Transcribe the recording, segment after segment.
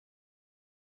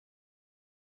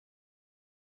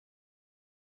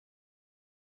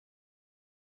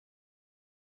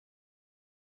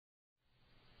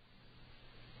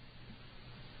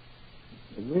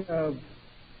We have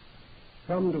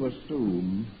come to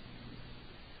assume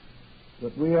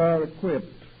that we are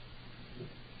equipped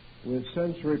with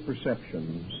sensory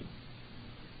perceptions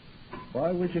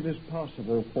by which it is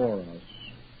possible for us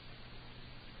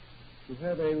to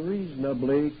have a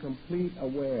reasonably complete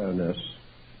awareness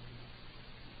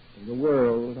of the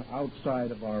world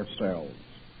outside of ourselves.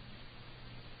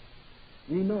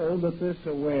 We know that this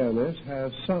awareness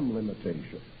has some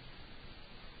limitation.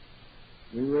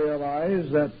 We realize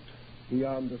that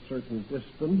beyond a certain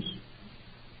distance,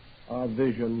 our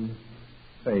vision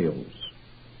fails,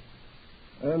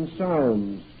 and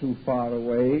sounds too far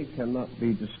away cannot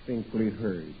be distinctly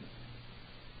heard.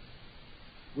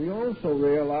 We also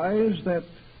realize that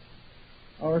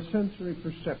our sensory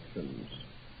perceptions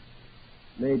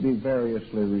may be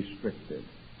variously restricted.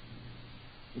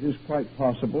 It is quite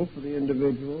possible for the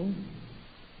individual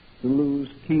to lose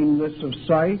keenness of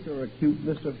sight or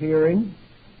acuteness of hearing,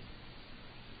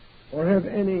 or have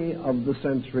any of the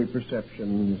sensory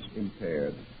perceptions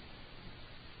impaired.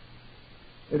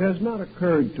 It has not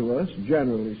occurred to us,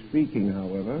 generally speaking,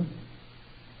 however,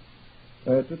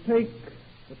 to take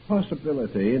the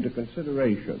possibility into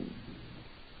consideration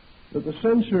that the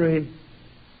sensory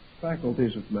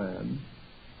faculties of man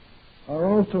are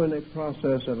also in a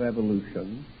process of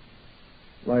evolution,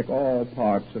 like all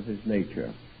parts of his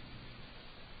nature.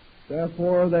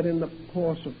 Therefore, that in the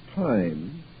course of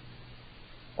time,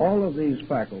 all of these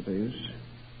faculties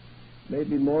may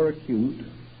be more acute,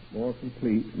 more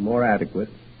complete, more adequate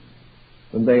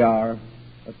than they are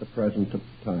at the present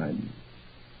time.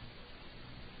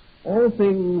 All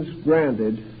things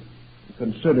granted,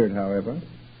 considered, however,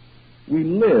 we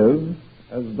live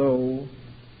as though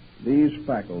these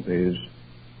faculties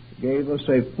gave us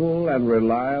a full and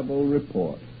reliable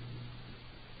report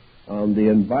on the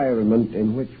environment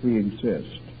in which we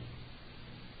exist.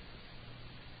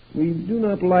 We do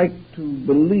not like to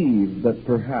believe that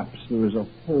perhaps there is a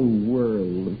whole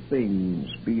world of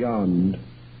things beyond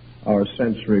our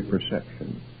sensory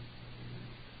perception,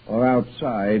 or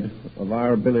outside of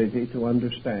our ability to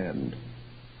understand.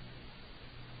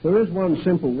 There is one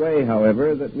simple way,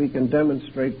 however, that we can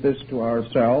demonstrate this to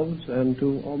ourselves and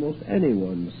to almost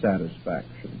anyone's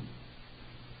satisfaction.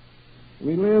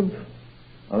 We live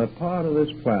on a part of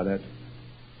this planet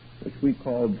which we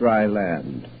call dry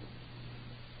land.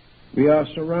 We are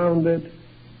surrounded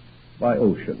by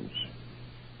oceans.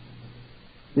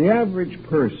 The average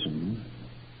person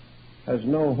has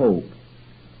no hope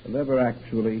of ever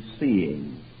actually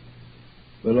seeing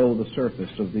below the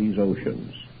surface of these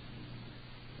oceans.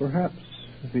 Perhaps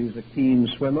if he's a keen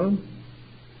swimmer,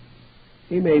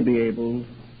 he may be able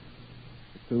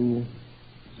to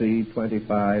see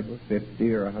 25 or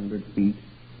 50 or 100 feet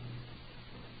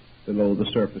below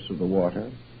the surface of the water.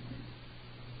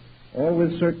 Or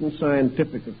with certain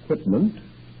scientific equipment,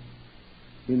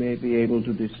 he may be able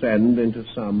to descend into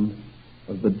some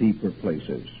of the deeper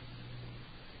places.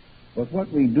 But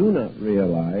what we do not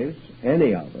realize,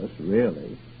 any of us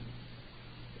really,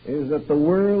 is that the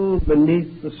world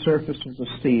beneath the surface of the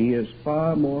sea is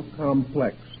far more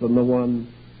complex than the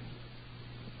one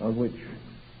on which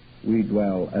we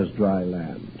dwell as dry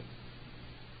land.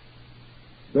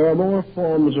 There are more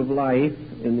forms of life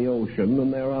in the ocean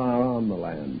than there are on the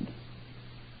land.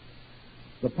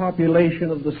 The population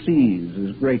of the seas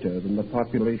is greater than the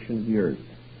population of the earth.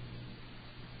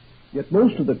 Yet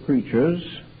most of the creatures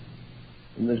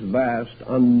in this vast,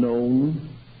 unknown,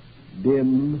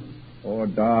 dim, or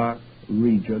dark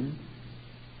region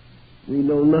we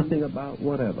know nothing about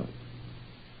whatever.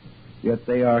 Yet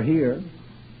they are here,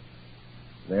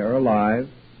 they are alive,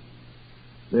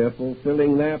 they are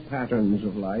fulfilling their patterns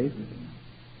of life.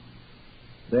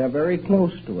 They are very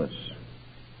close to us,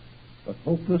 but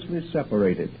hopelessly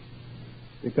separated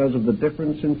because of the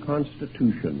difference in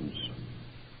constitutions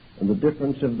and the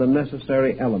difference of the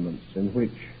necessary elements in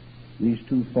which these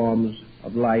two forms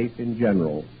of life in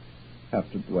general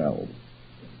have to dwell.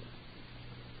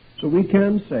 So we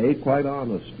can say quite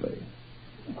honestly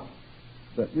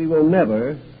that we will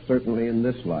never, certainly in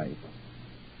this life,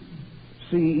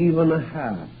 see even a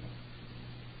half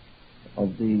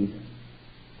of the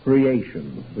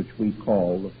creation which we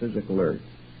call the physical earth.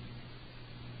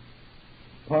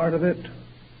 Part of it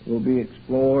will be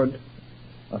explored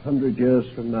 100 years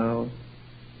from now,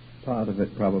 part of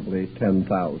it probably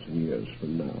 10,000 years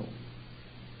from now.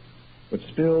 But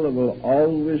still there will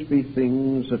always be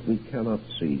things that we cannot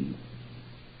see,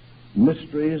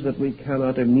 mysteries that we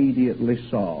cannot immediately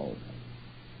solve,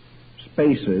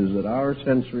 spaces that our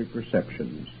sensory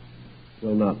perceptions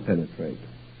will not penetrate.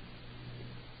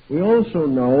 We also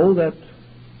know that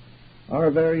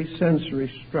our very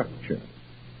sensory structure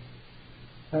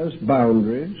has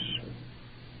boundaries,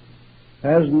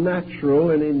 has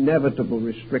natural and inevitable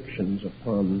restrictions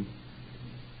upon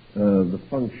the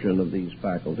function of these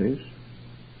faculties.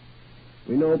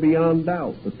 We know beyond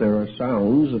doubt that there are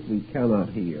sounds that we cannot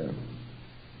hear.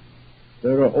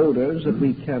 There are odors that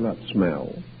we cannot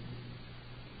smell.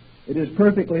 It is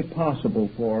perfectly possible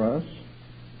for us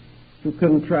to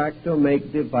contract or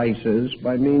make devices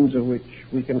by means of which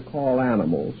we can call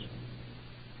animals,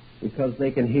 because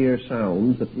they can hear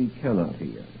sounds that we cannot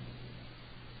hear.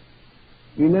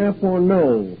 We therefore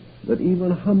know that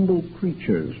even humble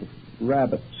creatures,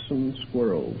 rabbits and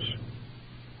squirrels,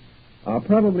 are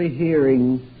probably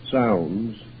hearing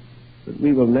sounds that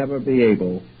we will never be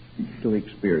able to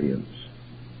experience.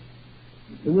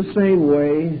 In the same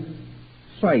way,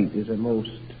 sight is a most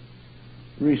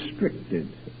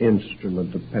restricted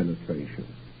instrument of penetration.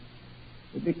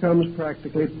 It becomes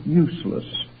practically useless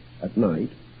at night.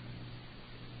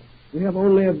 We have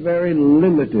only a very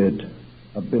limited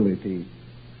ability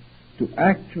to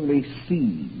actually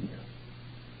see,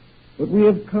 but we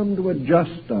have come to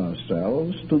adjust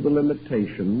ourselves to the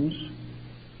limitations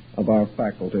of our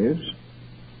faculties,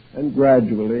 and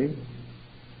gradually,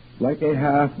 like a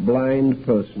half-blind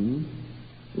person,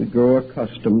 we grow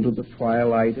accustomed to the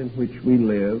twilight in which we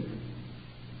live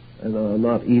and are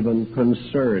not even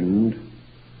concerned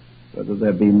whether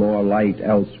there be more light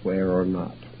elsewhere or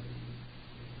not.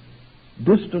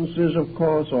 Distances, of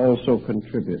course, also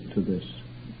contribute to this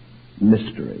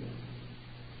mystery.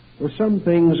 For some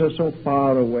things are so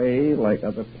far away, like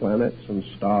other planets and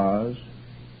stars,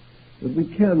 that we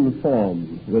can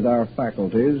form with our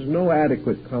faculties no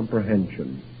adequate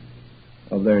comprehension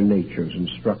of their natures and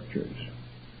structures.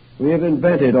 We have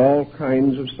invented all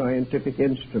kinds of scientific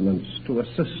instruments to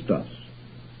assist us,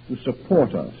 to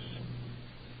support us,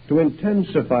 to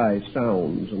intensify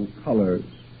sounds and colors,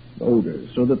 odors,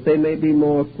 so that they may be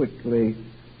more quickly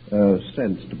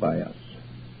sensed by us.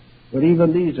 But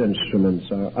even these instruments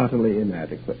are utterly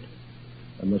inadequate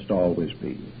and must always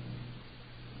be.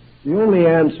 The only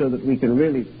answer that we can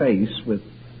really face with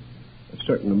a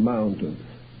certain amount of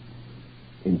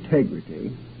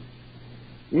integrity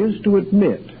is to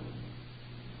admit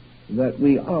that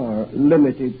we are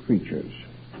limited creatures,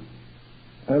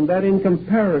 and that in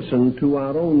comparison to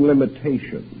our own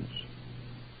limitations,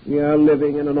 we are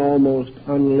living in an almost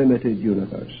unlimited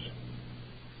universe.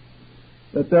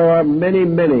 That there are many,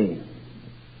 many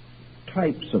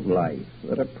types of life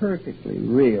that are perfectly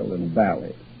real and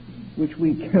valid, which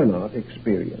we cannot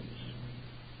experience.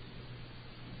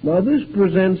 Now, this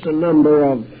presents a number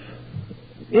of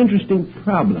interesting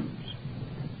problems,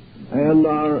 and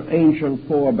our ancient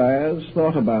forebears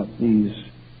thought about these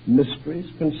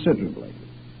mysteries considerably.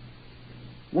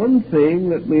 One thing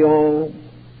that we all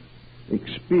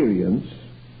experience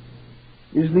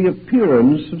is the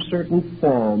appearance of certain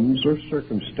forms or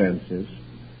circumstances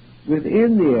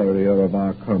within the area of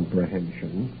our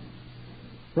comprehension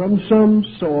from some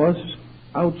source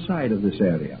outside of this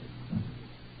area.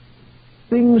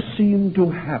 Things seem to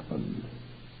happen.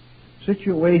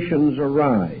 Situations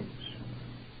arise.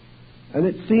 And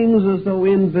it seems as though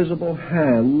invisible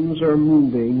hands are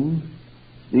moving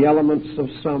the elements of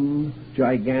some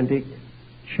gigantic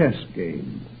chess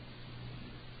game.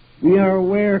 We are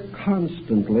aware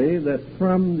constantly that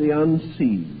from the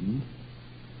unseen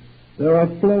there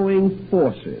are flowing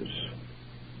forces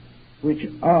which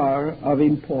are of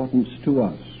importance to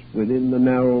us within the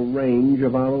narrow range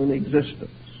of our own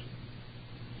existence.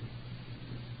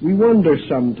 We wonder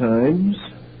sometimes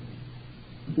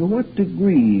to what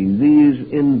degree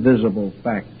these invisible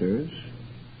factors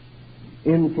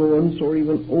influence or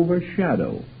even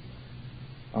overshadow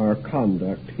our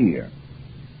conduct here.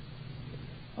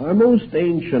 Our most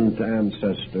ancient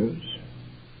ancestors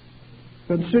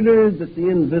considered that the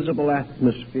invisible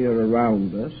atmosphere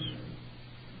around us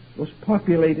was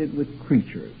populated with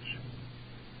creatures,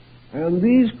 and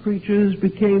these creatures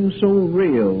became so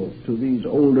real to these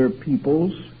older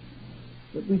peoples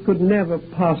that we could never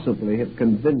possibly have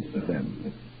convinced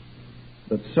them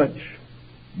that such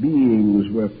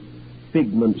beings were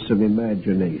figments of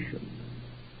imagination.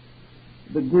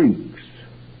 The Greeks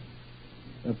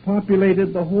have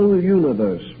populated the whole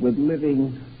universe with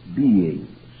living beings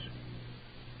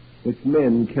which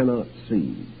men cannot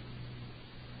see.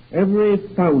 Every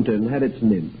fountain had its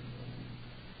nymph,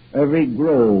 every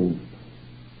grove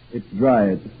its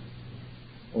dryad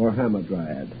or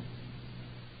hamadryad.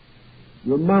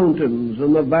 The mountains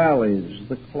and the valleys,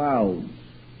 the clouds,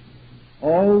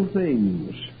 all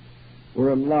things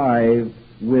were alive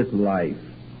with life.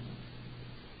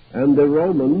 And the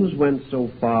Romans went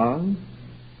so far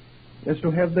as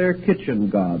to have their kitchen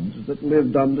gods that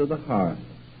lived under the hearth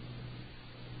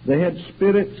They had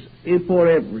spirits for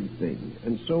everything,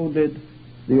 and so did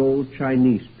the old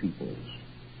Chinese peoples.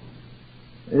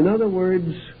 In other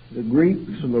words, the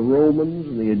Greeks and the Romans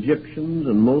and the Egyptians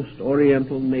and most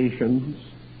Oriental nations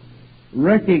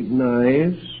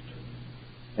recognized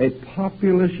a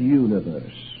populous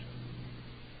universe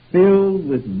filled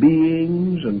with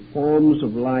beings and forms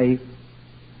of life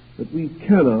that we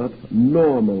cannot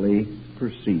normally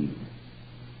perceive.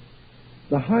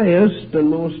 The highest and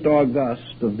most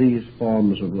august of these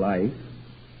forms of life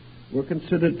were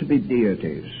considered to be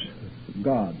deities,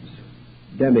 gods,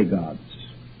 demigods,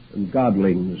 and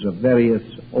godlings of various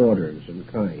orders and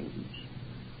kinds.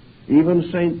 Even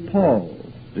St. Paul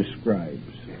describes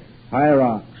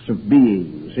hierarchs of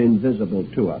beings invisible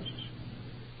to us,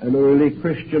 and early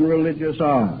Christian religious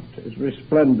art is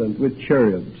resplendent with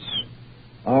cherubs,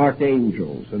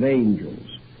 archangels, and angels,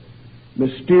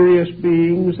 mysterious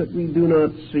beings that we do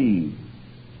not see,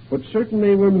 but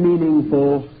certainly were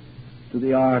meaningful to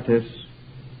the artists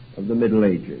of the Middle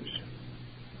Ages.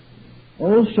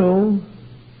 Also,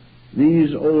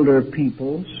 these older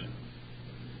peoples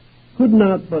could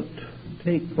not but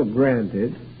take for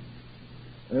granted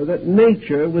that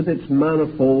nature, with its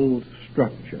manifold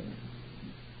structure,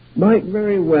 might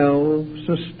very well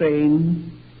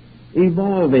sustain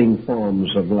evolving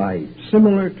forms of life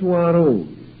similar to our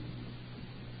own.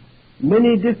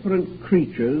 Many different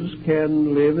creatures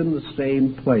can live in the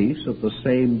same place at the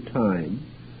same time,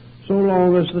 so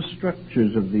long as the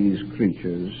structures of these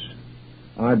creatures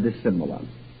are dissimilar.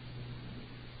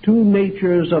 Two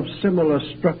natures of similar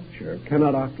structure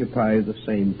cannot occupy the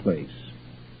same place.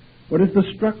 But if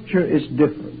the structure is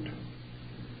different,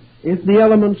 if the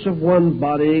elements of one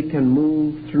body can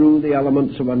move through the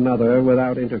elements of another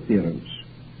without interference,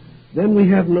 then we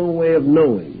have no way of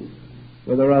knowing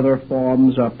whether other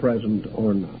forms are present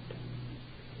or not.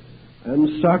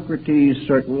 And Socrates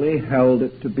certainly held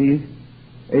it to be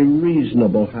a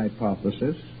reasonable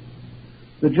hypothesis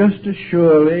that just as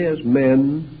surely as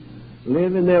men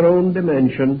live in their own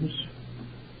dimensions,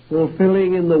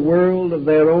 fulfilling in the world of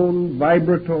their own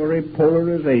vibratory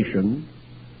polarization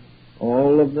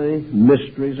all of the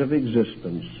mysteries of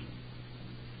existence,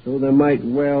 so there might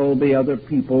well be other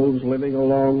peoples living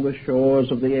along the shores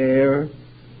of the air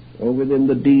or within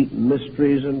the deep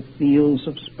mysteries and fields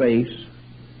of space,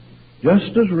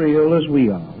 just as real as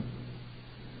we are.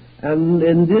 And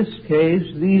in this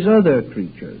case, these other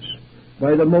creatures,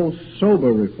 by the most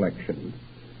sober reflection,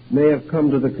 may have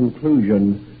come to the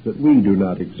conclusion that we do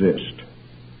not exist.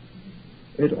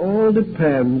 It all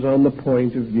depends on the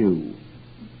point of view.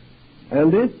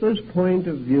 And if this point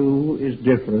of view is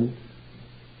different,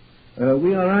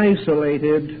 we are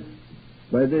isolated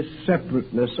by this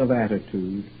separateness of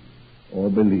attitude or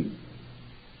belief.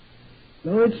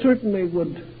 Now, it certainly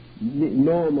would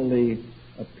normally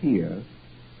appear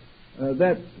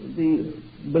that the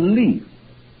belief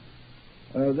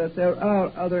that there are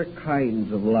other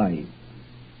kinds of life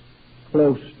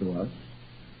close to us,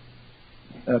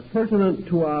 pertinent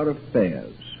to our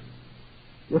affairs,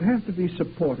 would have to be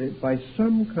supported by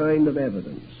some kind of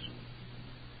evidence.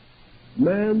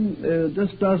 Man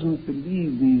just doesn't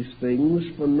believe these things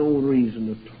for no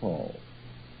reason at all.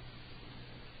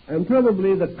 And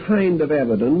probably the kind of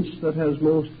evidence that has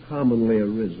most commonly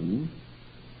arisen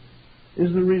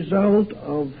is the result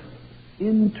of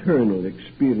internal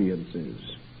experiences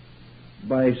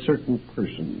by certain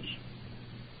persons.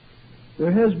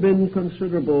 There has been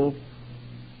considerable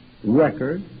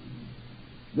record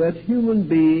that human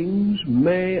beings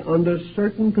may, under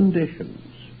certain conditions,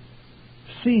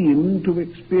 seem to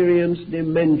experience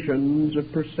dimensions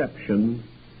of perception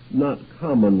not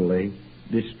commonly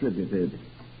distributed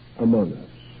among us.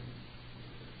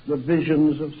 The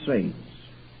visions of saints,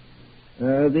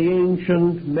 the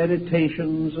ancient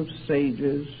meditations of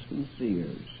sages and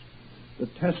seers, the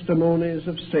testimonies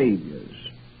of saviors,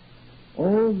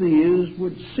 all these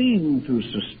would seem to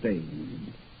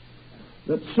sustain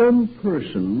that some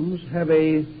persons have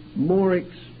a more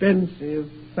extensive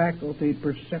faculty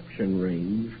perception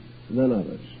range than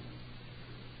others.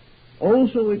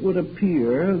 Also, it would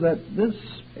appear that this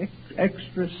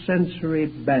extrasensory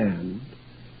band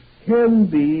can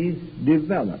be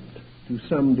developed to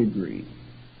some degree,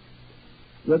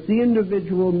 that the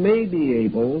individual may be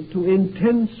able to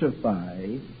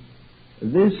intensify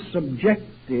this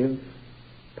subjective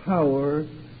power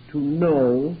to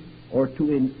know or to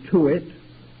intuit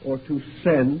or to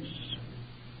sense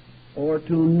or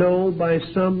to know by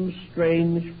some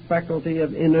strange faculty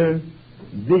of inner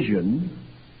vision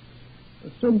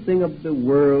something of the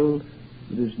world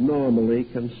that is normally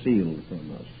concealed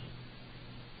from us.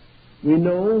 We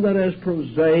know that as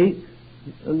prosaic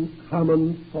and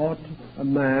common thought a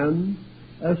man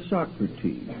as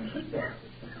Socrates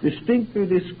distinctly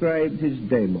described his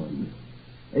daemon,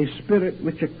 a spirit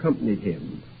which accompanied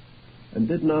him and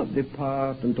did not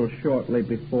depart until shortly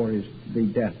before the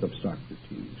death of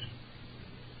Socrates.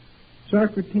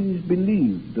 Socrates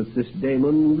believed that this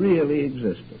daemon really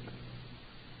existed,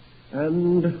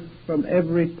 and from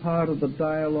every part of the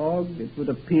dialogue it would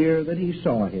appear that he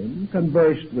saw him,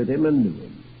 conversed with him, and knew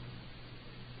him.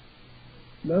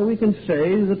 Now we can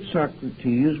say that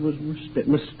Socrates was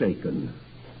mistaken,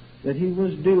 that he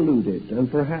was deluded,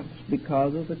 and perhaps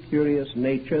because of the curious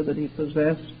nature that he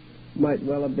possessed, might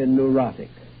well have been neurotic,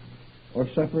 or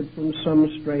suffered from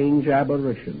some strange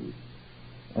aberration,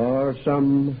 or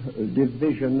some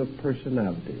division of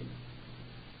personality.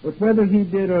 But whether he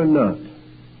did or not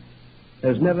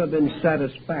has never been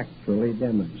satisfactorily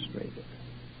demonstrated.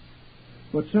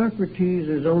 But Socrates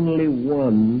is only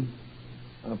one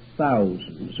of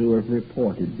thousands who have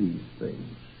reported these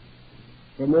things,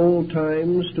 from old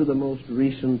times to the most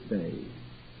recent day.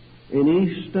 In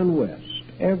East and West,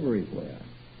 everywhere,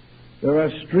 there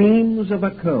are streams of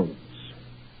accounts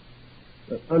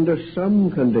that under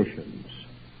some conditions,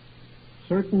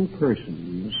 certain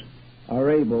persons are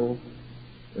able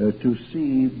to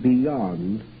see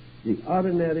beyond the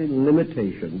ordinary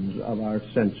limitations of our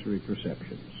sensory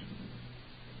perceptions.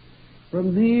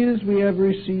 From these we have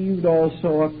received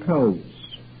also accounts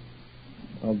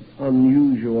of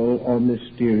unusual or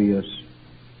mysterious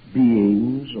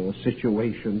beings or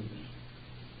situations,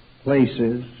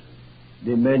 places,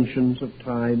 dimensions of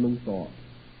time and thought.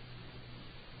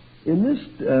 In this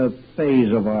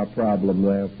phase of our problem,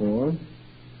 therefore,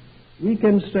 we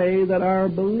can say that our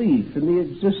belief in the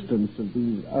existence of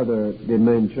these other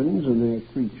dimensions and their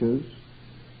creatures,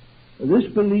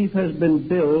 this belief has been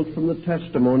built from the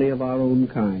testimony of our own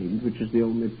kind, which is the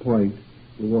only point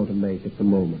we want to make at the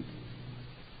moment.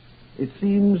 It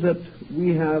seems that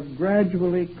we have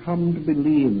gradually come to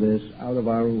believe this out of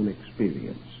our own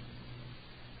experience.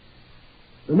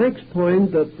 The next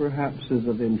point that perhaps is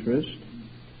of interest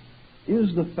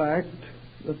is the fact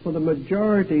that for the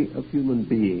majority of human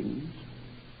beings,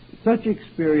 such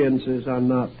experiences are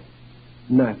not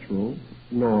natural,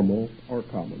 normal, or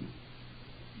common.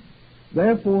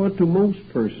 Therefore, to most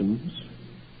persons,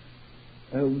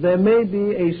 there may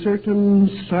be a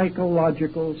certain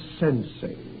psychological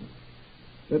sensing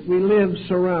that we live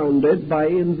surrounded by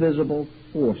invisible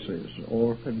forces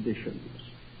or conditions,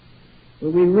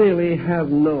 but we really have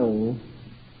no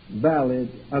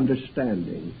valid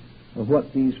understanding of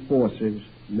what these forces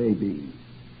may be.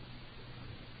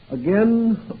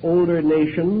 Again, older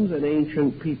nations and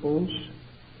ancient peoples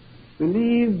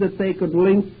believed that they could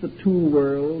link the two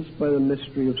worlds by the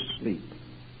mystery of sleep.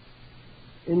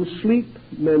 In sleep,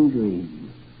 men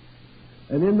dream,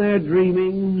 and in their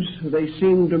dreamings they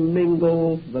seem to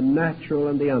mingle the natural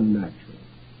and the unnatural,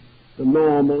 the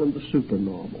normal and the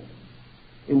supernormal,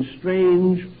 in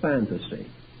strange fantasy.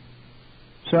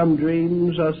 Some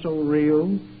dreams are so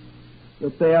real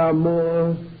that they are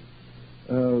more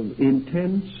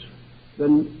intense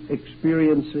than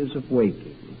experiences of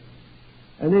waking.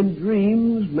 And in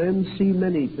dreams, men see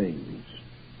many things.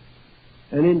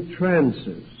 And in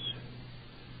trances,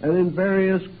 and in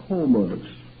various comas,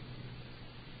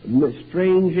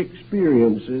 strange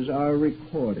experiences are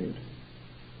recorded.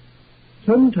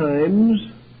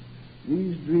 Sometimes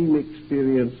these dream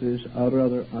experiences are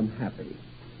rather unhappy,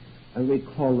 and we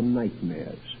call them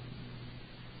nightmares.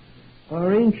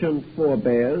 Our ancient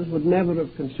forebears would never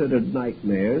have considered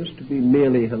nightmares to be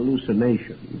merely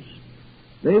hallucinations.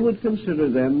 They would consider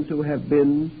them to have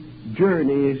been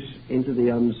journeys into the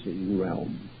unseen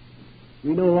realm.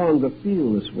 We no longer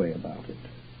feel this way about it,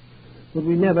 but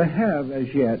we never have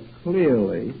as yet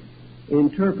clearly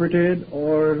interpreted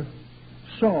or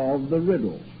solved the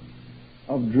riddle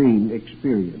of dream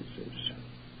experiences.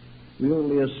 We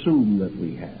only assume that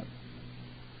we have.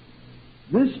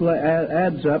 This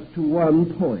adds up to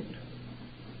one point.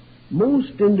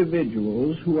 Most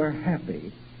individuals who are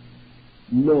happy,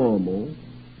 normal,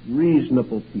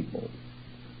 reasonable people,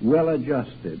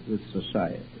 well-adjusted with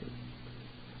society,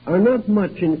 are not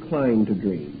much inclined to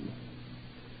dream.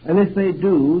 And if they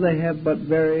do, they have but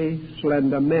very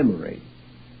slender memory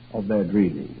of their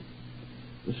dreaming.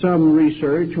 Some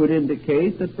research would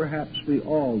indicate that perhaps we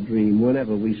all dream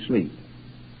whenever we sleep,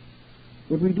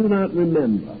 but we do not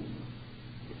remember.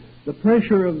 The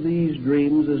pressure of these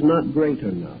dreams is not great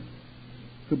enough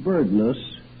to burden us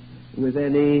with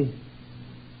any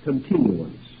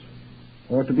continuance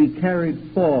or to be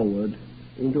carried forward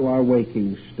into our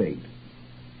waking state.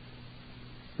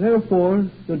 Therefore,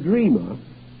 the dreamer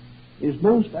is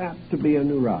most apt to be a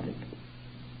neurotic.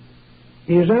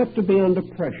 he is apt to be under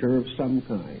pressure of some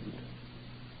kind.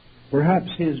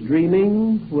 Perhaps his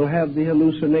dreaming will have the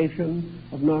hallucination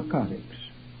of narcotics.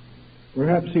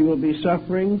 Perhaps he will be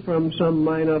suffering from some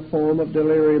minor form of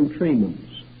delirium tremens.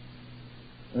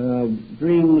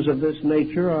 Dreams of this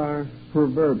nature are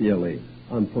proverbially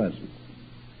unpleasant.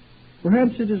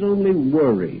 Perhaps it is only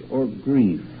worry or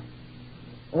grief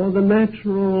or the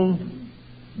natural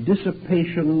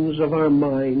dissipations of our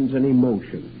minds and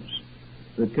emotions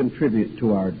that contribute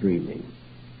to our dreaming.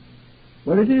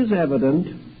 But it is evident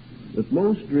that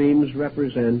most dreams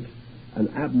represent an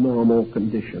abnormal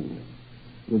condition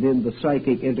within the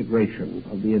psychic integration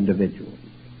of the individual.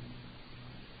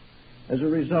 As a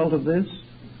result of this,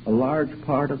 a large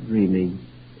part of dreaming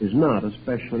is not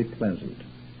especially pleasant.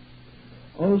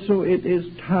 Also, it is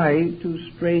tied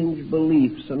to strange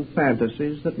beliefs and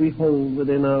fantasies that we hold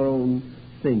within our own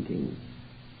thinking.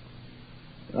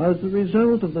 As a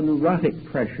result of the neurotic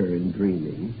pressure in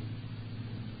dreaming,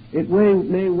 it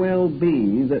may well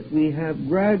be that we have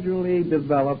gradually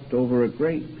developed over a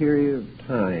great period of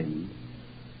time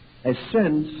a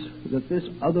sense that this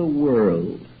other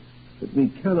world that we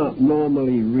cannot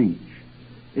normally reach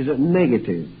is a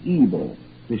negative, evil,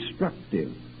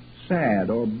 destructive, sad,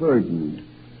 or burdened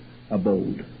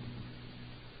abode.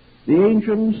 The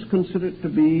ancients considered it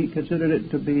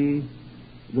to be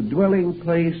the dwelling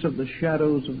place of the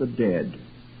shadows of the dead.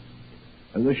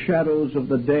 And the shadows of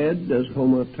the dead, as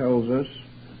Homer tells us,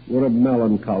 were a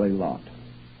melancholy lot.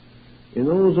 In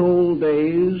those old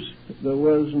days, there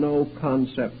was no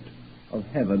concept of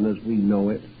heaven as we know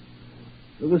it.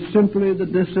 It was simply the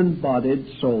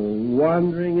disembodied soul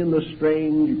wandering in the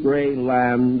strange gray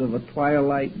land of a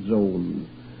twilight zone,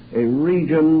 a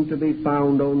region to be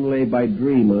found only by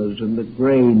dreamers in the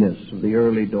grayness of the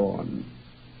early dawn.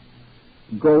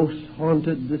 Ghosts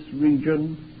haunted this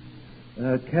region,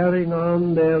 carrying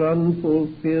on their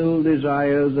unfulfilled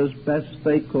desires as best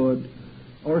they could,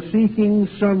 or seeking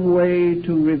some way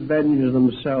to revenge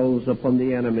themselves upon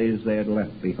the enemies they had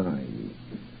left behind.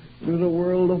 It was a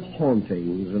world of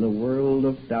hauntings and a world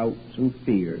of doubts and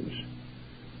fears.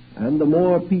 And the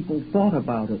more people thought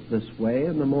about it this way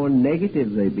and the more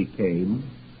negative they became,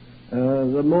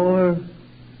 the more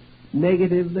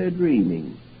negative their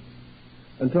dreaming.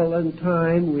 Until in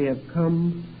time we have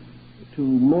come to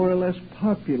more or less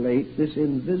populate this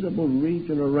invisible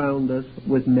region around us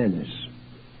with menace,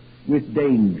 with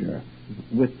danger,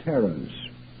 with terrors,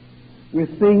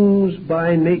 with things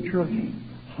by nature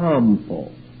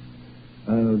harmful,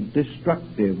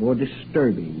 destructive or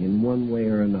disturbing in one way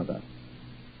or another.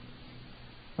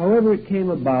 However it came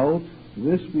about,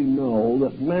 this we know,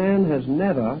 that man has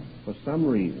never, for some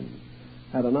reason,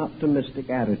 had an optimistic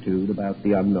attitude about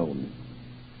the unknown.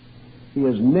 He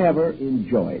has never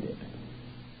enjoyed it.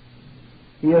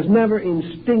 He has never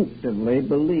instinctively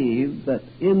believed that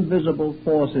invisible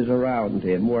forces around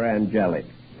him were angelic.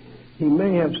 He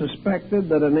may have suspected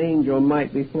that an angel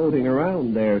might be floating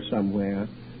around there somewhere,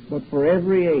 but for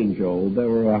every angel there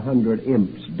were 100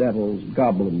 imps, devils,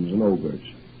 goblins, and ogres.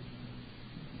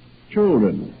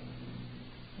 Children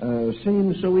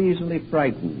seem so easily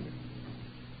frightened,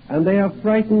 and they are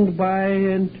frightened by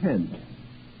intent.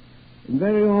 And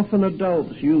very often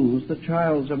adults use the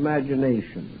child's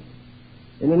imagination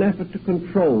in an effort to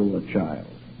control the child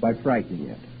by frightening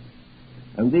it.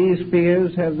 And these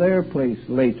fears have their place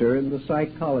later in the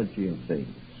psychology of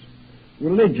things.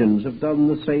 Religions have done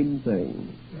the same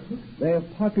thing. They have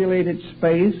populated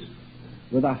space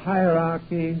with a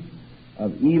hierarchy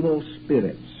of evil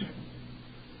spirits.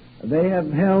 They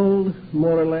have held,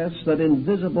 more or less, that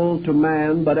invisible to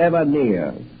man but ever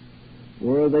near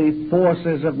were the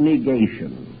forces of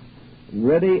negation,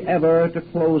 ready ever to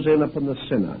close in upon the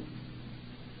sinner,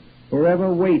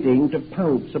 forever waiting to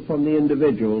pounce upon the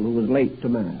individual who was late to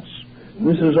Mass.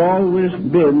 This has always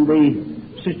been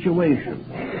the situation.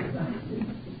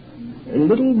 And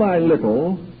little by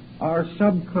little, our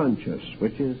subconscious,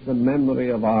 which is the memory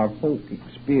of our folk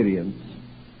experience,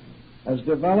 has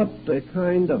developed a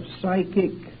kind of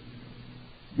psychic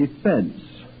defense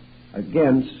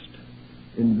against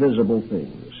invisible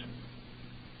things.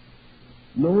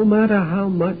 No matter how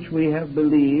much we have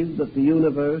believed that the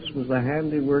universe was the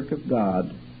handiwork of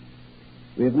God,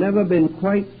 we have never been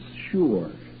quite sure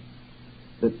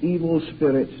that evil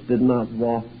spirits did not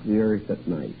walk the earth at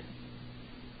night.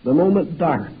 The moment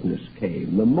darkness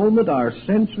came, the moment our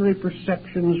sensory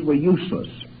perceptions were useless,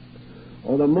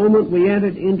 or the moment we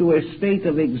entered into a state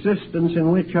of existence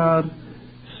in which our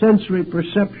sensory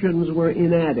perceptions were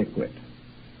inadequate,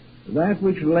 that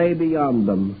which lay beyond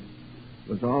them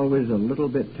was always a little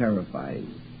bit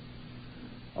terrifying.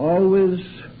 Always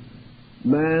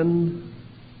man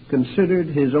considered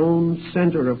his own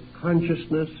center of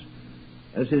consciousness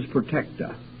as his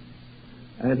protector,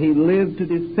 and he lived to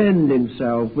defend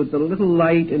himself with the little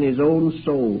light in his own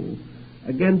soul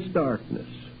against darkness,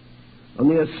 on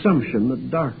the assumption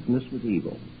that darkness was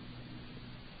evil,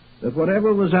 that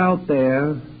whatever was out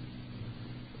there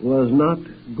was not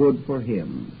good for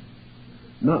him,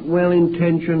 not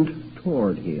well-intentioned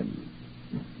toward him.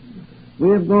 We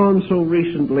have gone so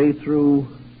recently through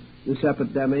this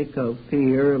epidemic of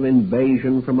fear, of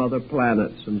invasion from other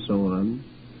planets and so on,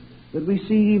 that we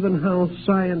see even how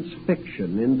science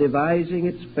fiction, in devising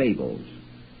its fables,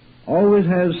 always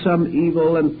has some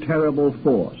evil and terrible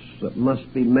force that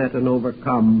must be met and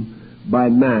overcome by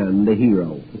man, the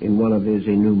hero, in one of his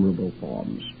innumerable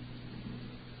forms.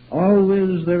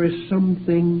 Always there is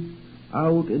something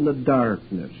out in the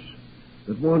darkness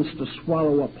that wants to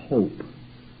swallow up hope,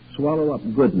 swallow up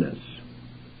goodness,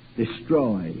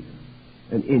 destroy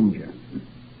and injure.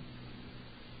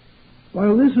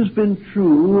 While this has been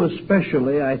true,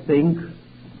 especially, I think,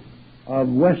 of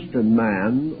Western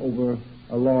man over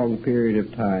a long period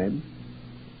of time,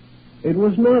 it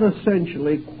was not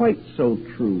essentially quite so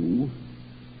true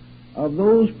of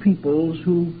those peoples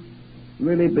who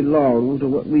really belong to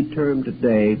what we term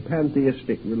today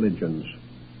pantheistic religions.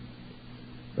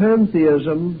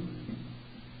 Pantheism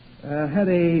had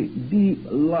a deep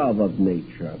love of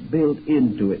nature built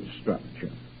into its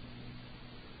structure.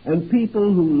 And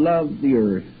people who loved the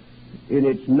earth in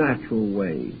its natural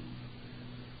way,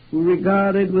 who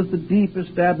regarded with the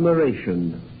deepest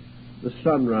admiration the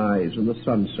sunrise and the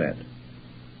sunset,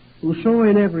 who saw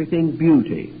in everything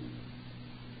beauty,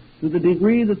 to the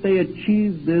degree that they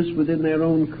achieved this within their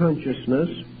own consciousness,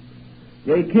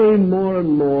 they came more and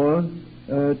more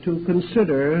to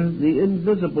consider the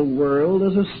invisible world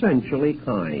as essentially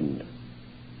kind.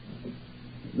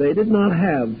 They did not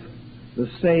have the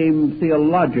same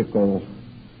theological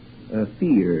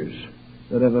fears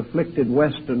that have afflicted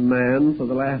Western man for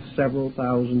the last several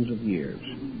thousands of years.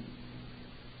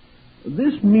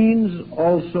 This means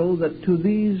also that to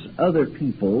these other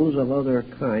peoples of other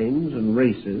kinds and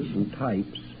races and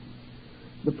types,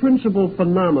 the principal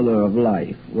phenomena of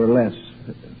life were less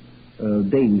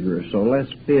dangerous or less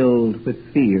filled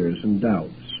with fears and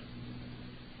doubts.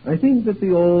 I think that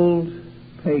the old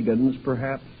pagans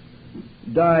perhaps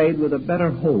died with a better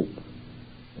hope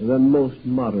than most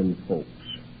modern folks.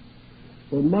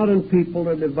 For modern people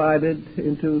are divided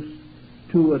into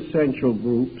two essential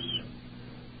groups.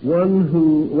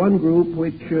 One group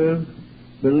which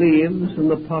believes in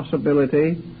the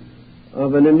possibility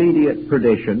of an immediate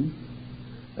perdition,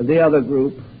 and the other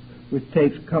group which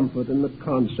takes comfort in the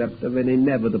concept of an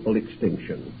inevitable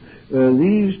extinction.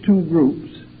 These two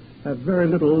groups have very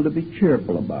little to be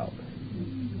cheerful about.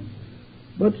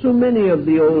 But so many of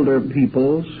the older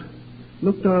peoples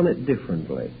looked on it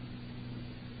differently.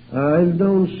 I've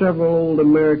known several old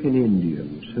American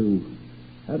Indians who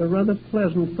had a rather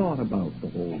pleasant thought about the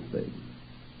whole thing.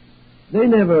 They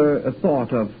never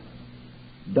thought of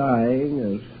dying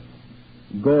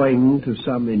as going to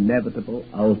some inevitable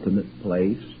ultimate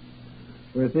place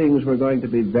where things were going to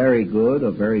be very good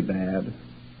or very bad.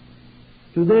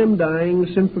 To them, dying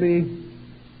simply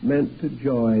meant to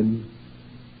join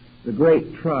the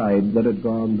great tribe that had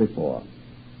gone before.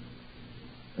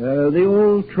 The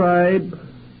old tribe,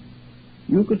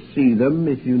 you could see them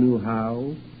if you knew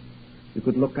how. You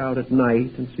could look out at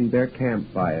night and see their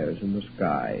campfires in the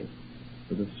sky,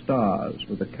 with the stars,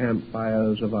 with the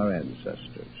campfires of our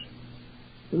ancestors.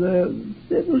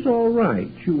 It was all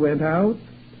right. You went out,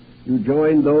 you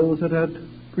joined those that had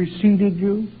preceded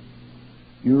you,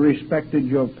 you respected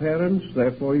your parents,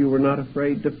 therefore you were not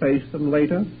afraid to face them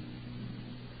later.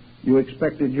 You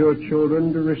expected your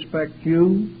children to respect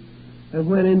you, and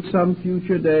when in some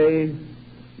future day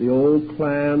the old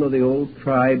clan or the old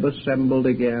tribe assembled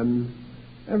again,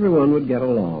 everyone would get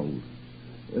along.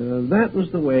 That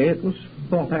was the way it was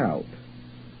thought out.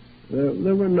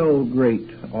 There were no great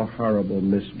or horrible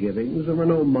misgivings. There were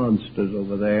no monsters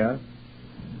over there.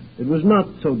 It was not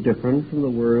so different from the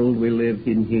world we live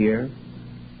in here,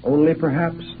 only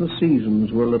perhaps the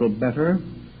seasons were a little better,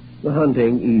 the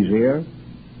hunting easier,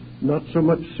 not so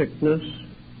much sickness,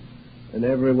 and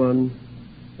everyone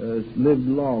lived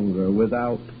longer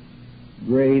without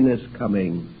grayness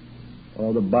coming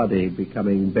or the body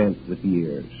becoming bent with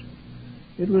years.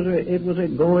 It was a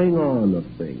going on of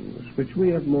things which we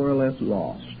have more or less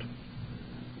lost.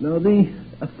 Now, the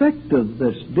effect of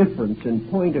this difference in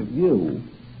point of view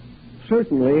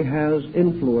certainly has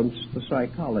influenced the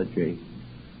psychology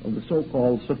of the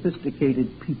so-called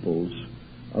sophisticated peoples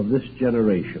of this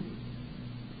generation.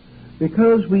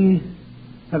 Because we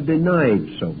have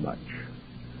denied so much,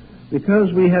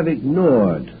 because we have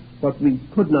ignored what we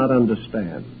could not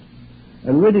understand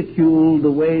and ridiculed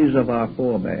the ways of our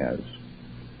forebears,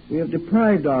 we have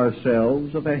deprived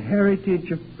ourselves of a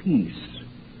heritage of peace,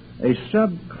 a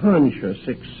subconscious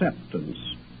acceptance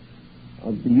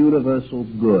of the universal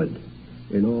good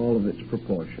in all of its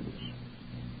proportions.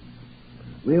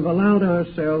 We have allowed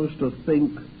ourselves to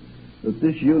think that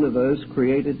this universe,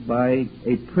 created by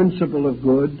a principle of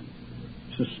good,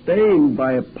 sustained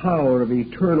by a power of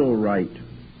eternal right,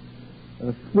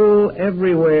 full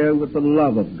everywhere with the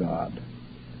love of God,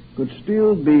 could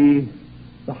still be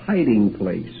the hiding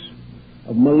place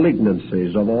of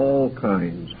malignancies of all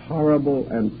kinds, horrible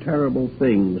and terrible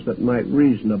things that might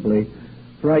reasonably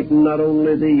frighten not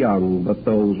only the young but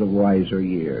those of wiser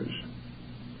years.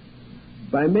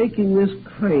 By making this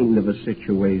kind of a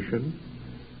situation,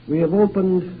 we have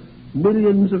opened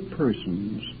millions of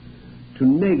persons to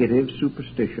negative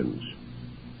superstitions.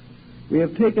 We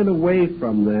have taken away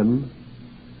from them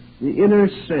the inner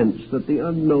sense that the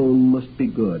unknown must be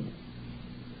good,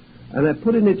 and have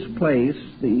put in its place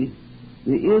the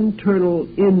internal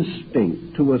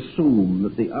instinct to assume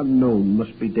that the unknown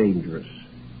must be dangerous.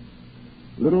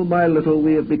 Little by little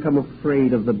we have become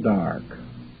afraid of the dark,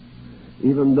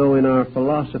 even though in our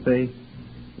philosophy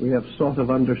we have sort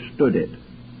of understood it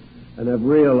and have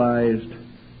realized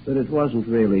that it wasn't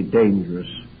really dangerous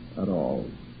at all.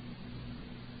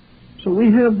 So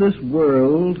we have this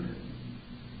world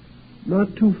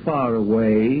not too far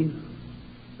away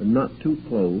and not too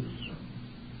close,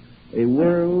 a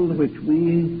world which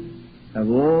we have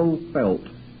long felt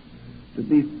to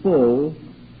be full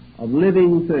of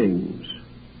living things.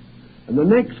 And the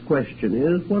next question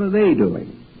is, what are they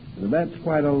doing? And that's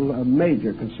quite a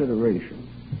major consideration.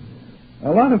 A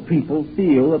lot of people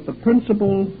feel that the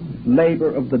principal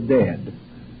labor of the dead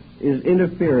is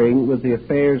interfering with the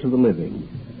affairs of the living.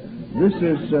 This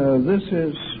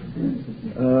is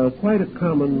quite a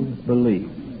common belief.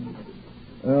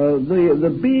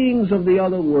 The beings of the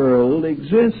other world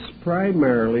exist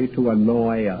primarily to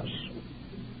annoy us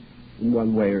in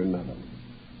one way or another.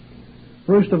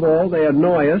 First of all, they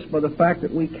annoy us by the fact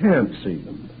that we can't see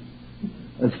them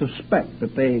and suspect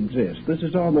that they exist. This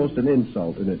is almost an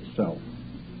insult in itself.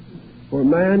 For a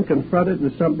man confronted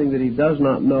with something that he does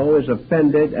not know is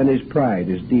offended, and his pride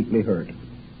is deeply hurt.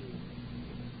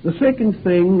 The second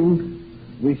thing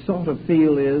we sort of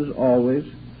feel is always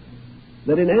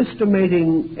that in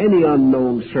estimating any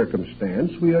unknown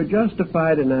circumstance, we are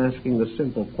justified in asking the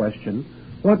simple question,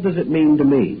 what does it mean to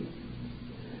me?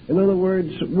 In other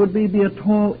words, would we be at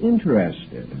all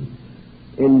interested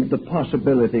in the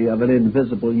possibility of an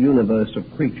invisible universe of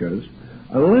creatures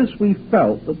unless we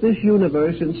felt that this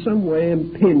universe in some way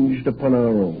impinged upon our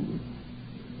own?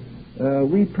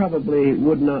 We probably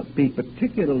would not be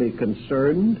particularly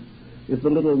concerned if the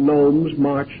little gnomes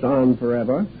marched on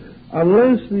forever,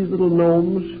 unless these little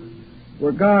gnomes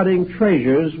were guarding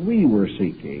treasures we were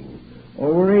seeking,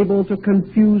 or were able to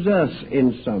confuse us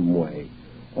in some way,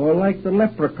 or like the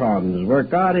leprechauns were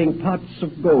guarding pots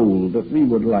of gold that we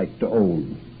would like to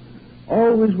own.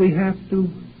 Always we have to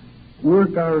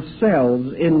work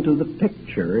ourselves into the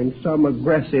picture in some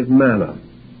aggressive manner,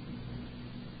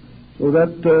 so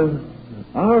that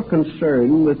our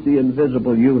concern with the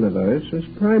invisible universe is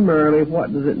primarily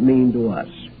what does it mean to us.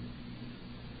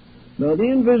 Now, the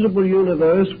invisible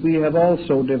universe we have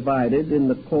also divided in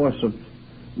the course of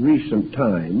recent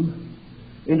time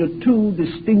into two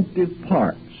distinctive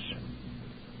parts.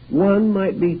 One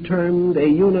might be termed a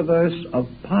universe of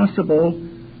possible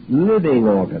living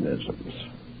organisms.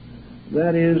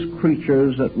 That is,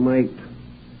 creatures that might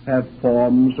have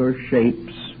forms or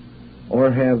shapes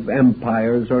or have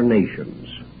empires or nations.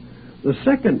 The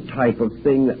second type of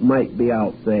thing that might be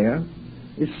out there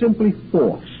is simply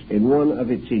force in one of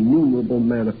its innumerable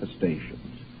manifestations.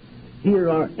 Here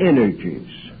are energies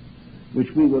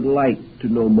which we would like to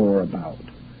know more about,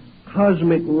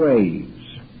 cosmic rays,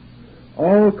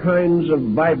 all kinds of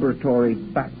vibratory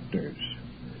factors,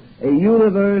 a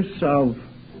universe of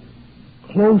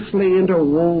closely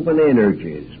interwoven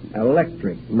energies,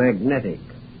 electric, magnetic,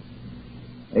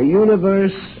 a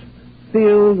universe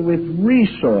filled with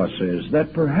resources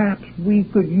that perhaps we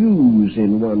could use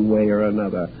in one way or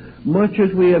another, much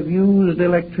as we have used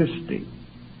electricity.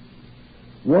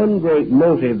 One great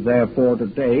motive, therefore,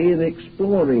 today in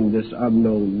exploring this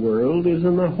unknown world is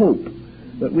in the hope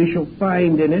that we shall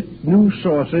find in it new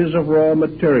sources of raw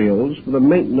materials for the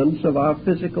maintenance of our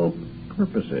physical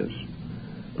purposes.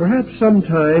 Perhaps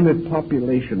sometime, if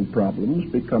population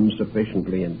problems become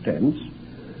sufficiently intense,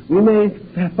 we may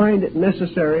find it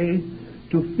necessary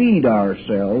to feed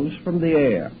ourselves from the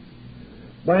air.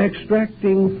 by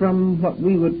extracting from what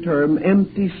we would term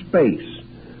empty space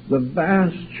the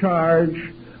vast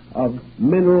charge of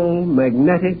mineral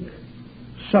magnetic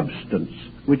substance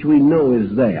which we know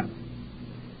is there.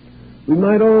 We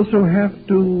might also have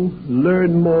to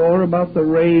learn more about the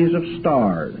rays of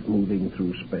stars moving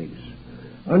through space,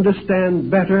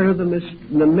 understand better the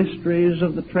mysteries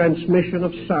of the transmission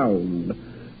of sound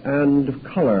and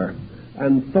color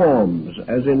and forms,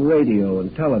 as in radio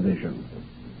and television.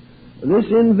 This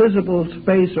invisible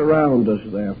space around us,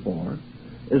 therefore,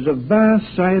 is a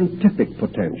vast scientific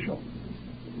potential.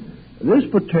 This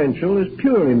potential is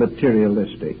purely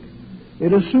materialistic.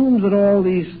 It assumes that all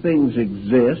these things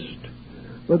exist,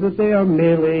 but that they are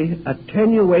merely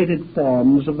attenuated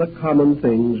forms of the common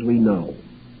things we know.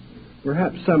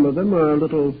 Perhaps some of them are a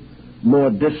little more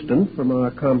distant from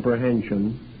our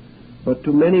comprehension, but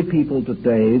to many people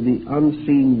today, the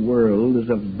unseen world is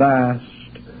a vast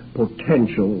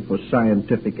potential for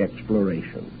scientific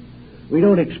exploration. We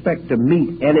don't expect to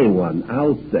meet anyone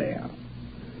out there,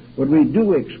 but we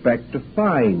do expect to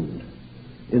find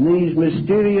in these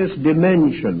mysterious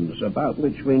dimensions about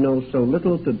which we know so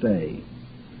little today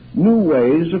new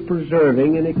ways of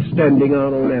preserving and extending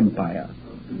our own empire.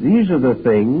 These are the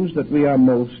things that we are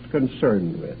most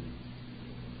concerned with.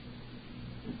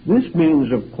 This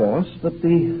means, of course, that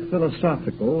the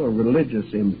philosophical or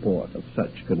religious import of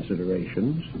such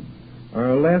considerations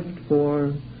are left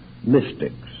for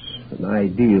mystics and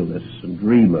idealists and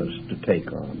dreamers to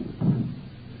take on.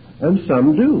 And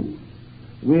some do.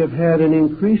 We have had an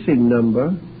increasing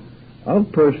number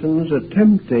of persons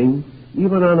attempting,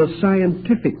 even on a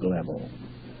scientific level,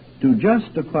 to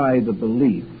justify the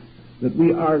belief that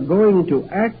we are going to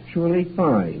actually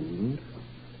find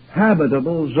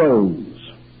habitable zones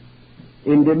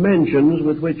in dimensions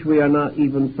with which we are not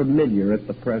even familiar at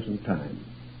the present time.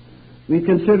 We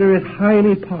consider it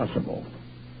highly possible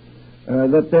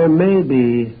that there may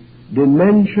be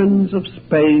dimensions of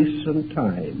space and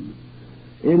time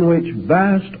in which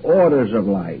vast orders of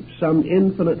life, some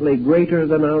infinitely greater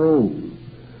than our own,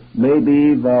 may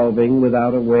be evolving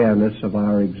without awareness of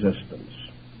our existence.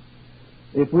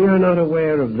 If we are not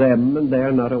aware of them and they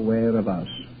are not aware of us,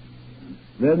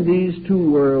 then these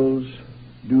two worlds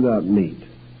do not meet.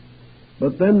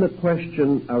 But then the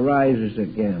question arises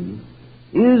again,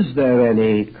 is there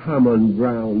any common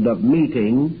ground of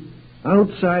meeting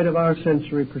outside of our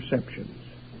sensory perceptions?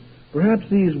 Perhaps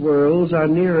these worlds are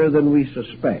nearer than we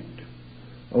suspect,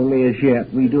 only as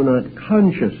yet we do not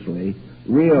consciously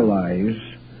realize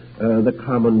the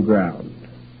common ground.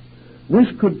 This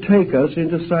could take us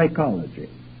into psychology,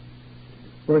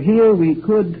 for here we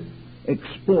could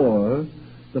explore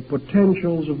the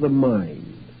potentials of the mind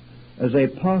as a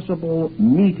possible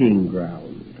meeting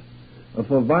ground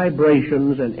for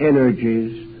vibrations and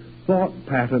energies, thought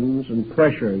patterns and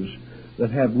pressures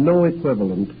that have no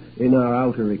equivalent in our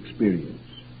outer experience.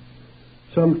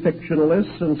 Some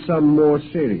fictionalists and some more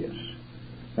serious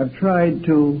have tried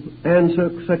to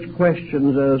answer such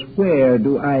questions as, where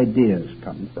do ideas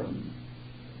come from?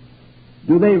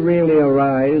 Do they really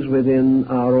arise within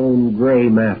our own gray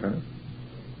matter?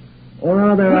 Or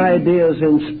are there ideas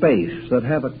in space that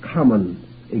have a common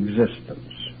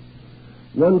existence?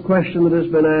 One question that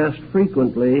has been asked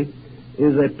frequently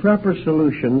is a proper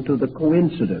solution to the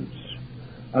coincidence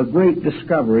of great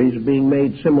discoveries being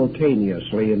made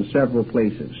simultaneously in several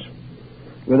places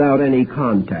without any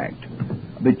contact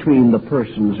between the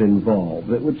persons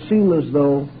involved. It would seem as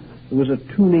though there was a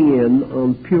tuning in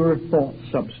on pure thought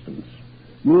substance.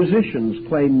 Musicians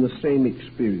claim the same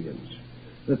experience,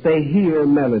 that they hear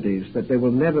melodies that they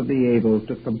will never be able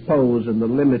to compose in the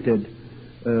limited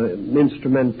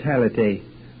instrumentality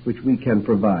which we can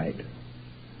provide.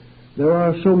 There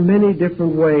are so many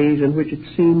different ways in which it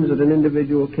seems that an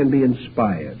individual can be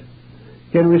inspired,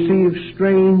 can receive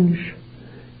strange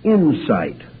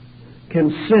insight,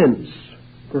 can sense,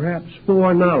 perhaps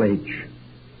foreknowledge,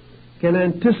 can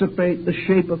anticipate the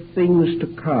shape of things to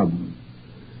come,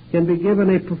 can be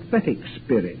given a prophetic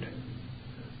spirit,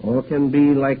 or can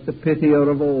be, like the Pythia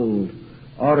of old,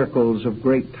 oracles of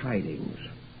great tidings.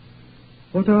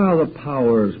 What are the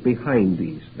powers behind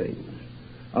these things?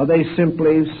 Are they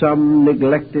simply some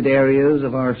neglected areas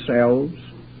of ourselves,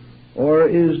 or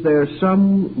is there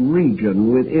some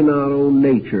region within our own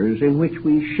natures in which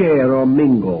we share or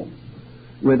mingle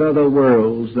with other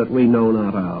worlds that we know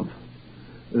not of?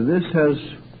 This has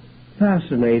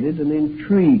fascinated and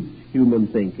intrigued human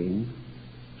thinking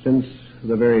since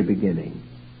the very beginning.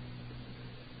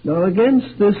 Now,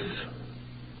 against this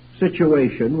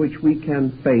situation, which we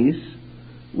can face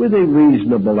with a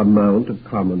reasonable amount of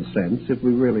common sense if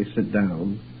we really sit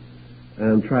down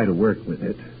and try to work with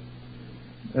it,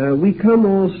 We come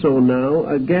also now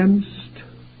against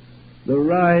the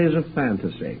rise of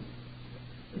fantasy.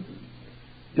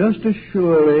 Just as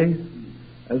surely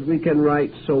as we can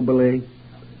write soberly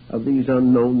of these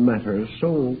unknown matters,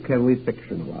 so can we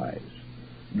fictionalize,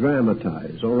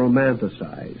 dramatize, or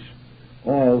romanticize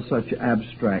all such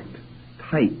abstract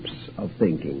types of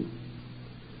thinking.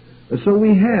 So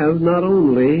we have not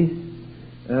only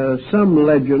some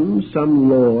legends, some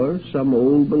lore, some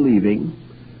old believing,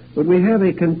 but we have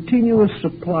a continuous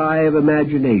supply of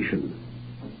imagination,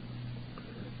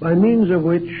 by means of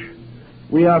which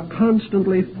we are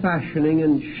constantly fashioning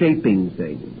and shaping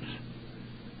things,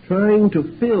 trying to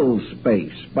fill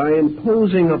space by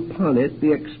imposing upon it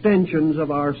the extensions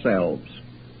of ourselves.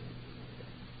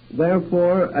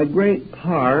 Therefore, a great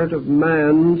part of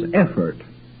man's effort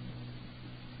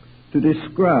to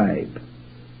describe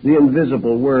the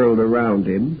invisible world around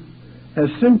him has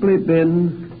simply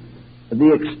been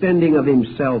the extending of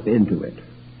himself into it.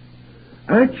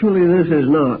 Actually, this is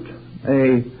not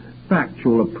a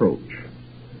factual approach.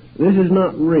 This is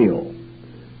not real.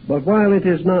 But while it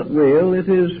is not real, it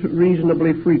is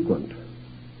reasonably frequent.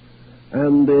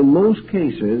 And in most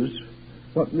cases,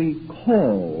 what we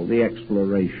call the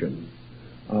exploration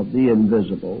of the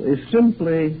invisible is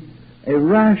simply a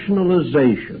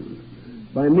rationalization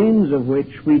by means of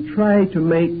which we try to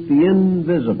make the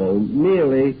invisible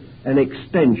merely an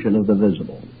extension of the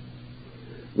visible.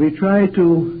 We try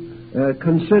to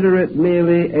consider it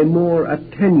merely a more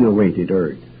attenuated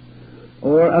earth,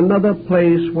 or another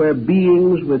place where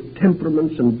beings with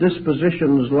temperaments and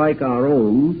dispositions like our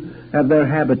own have their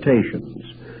habitations.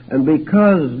 And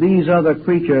because these other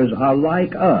creatures are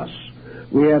like us,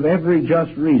 we have every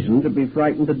just reason to be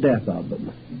frightened to death of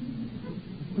them.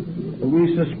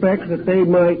 We suspect that they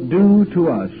might do to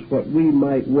us what we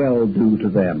might well do to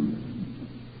them.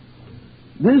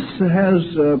 This has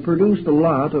produced a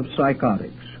lot of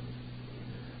psychotics,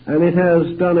 and it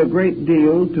has done a great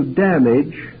deal to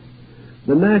damage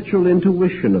the natural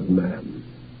intuition of man.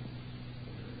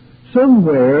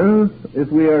 Somewhere,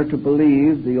 if we are to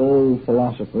believe the old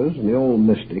philosophers and the old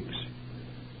mystics,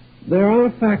 there are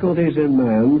faculties in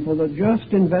man for the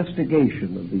just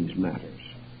investigation of these matters.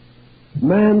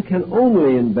 Man can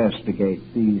only investigate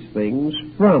these things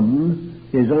from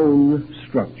his own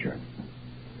structure.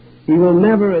 He will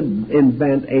never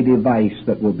invent a device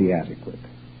that will be adequate.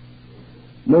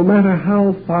 No matter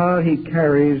how far he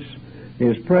carries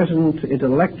his present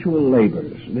intellectual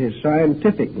labors, his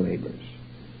scientific labors,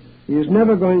 he is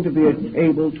never going to be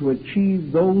able to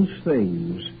achieve those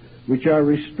things which are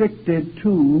restricted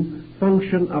to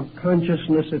function of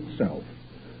consciousness itself,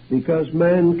 because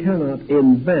man cannot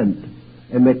invent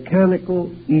a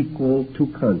mechanical equal to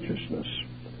consciousness.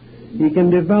 He can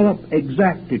develop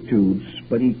exactitudes,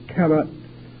 but he cannot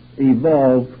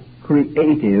evolve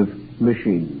creative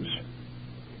machines.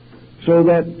 So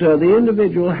that the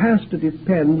individual has to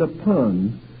depend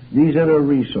upon these inner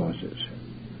resources.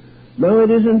 Now,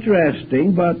 it is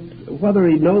interesting, but whether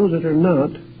he knows it or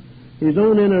not, his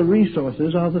own inner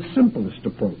resources are the simplest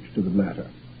approach to the matter.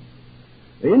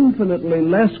 Infinitely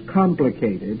less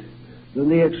complicated than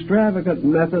the extravagant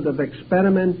method of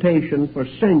experimentation for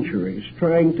centuries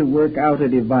trying to work out a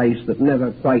device that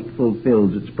never quite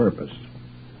fulfills its purpose.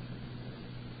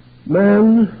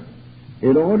 Man,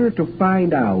 in order to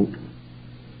find out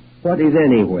what is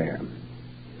anywhere,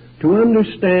 to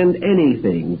understand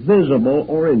anything, visible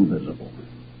or invisible,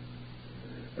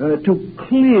 to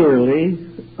clearly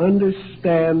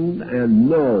understand and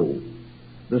know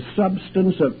the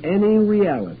substance of any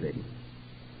reality,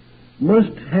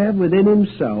 must have within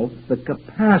himself the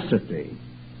capacity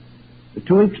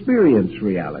to experience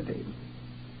reality.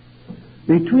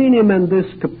 Between him and this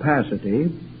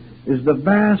capacity is the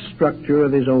vast structure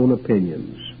of his own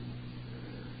opinions.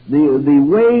 The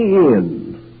way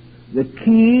in, the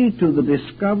key to the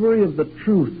discovery of the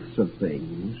truths of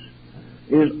things,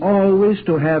 is always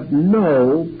to have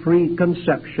no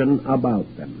preconception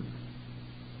about them.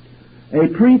 A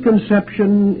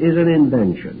preconception is an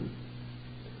invention.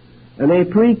 And a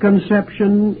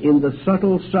preconception in the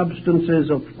subtle substances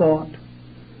of thought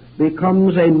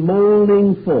becomes a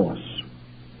molding force.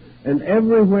 And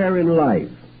everywhere in life,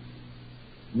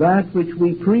 that which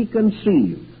we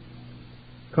preconceive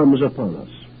comes upon us.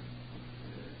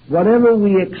 Whatever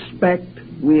we expect,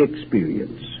 we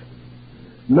experience.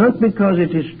 Not because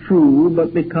it is true,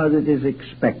 but because it is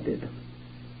expected.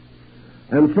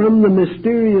 And from the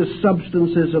mysterious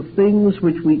substances of things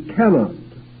which we cannot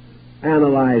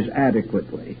analyze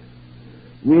adequately,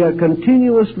 we are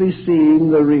continuously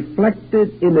seeing the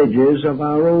reflected images of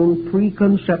our own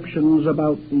preconceptions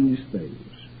about these things.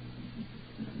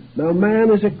 Now,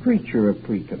 man is a creature of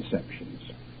preconceptions.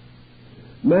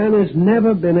 Man has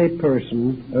never been a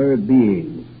person or a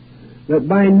being that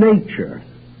by nature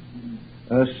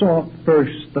sought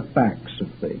first the facts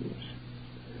of things.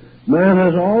 Man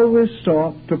has always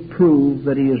sought to prove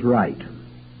that he is right.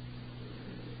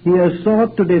 He has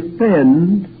sought to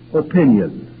defend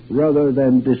opinion rather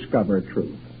than discover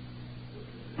truth.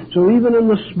 So even in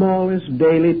the smallest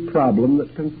daily problem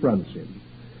that confronts him,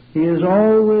 he is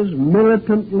always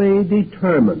militantly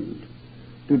determined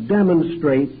to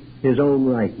demonstrate his own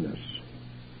rightness.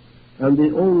 And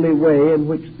the only way in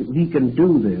which he can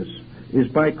do this is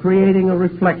by creating a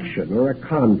reflection or a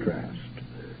contrast,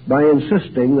 by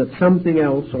insisting that something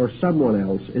else or someone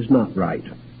else is not right.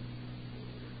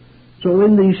 So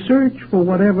in the search for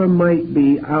whatever might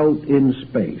be out in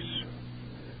space,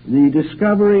 the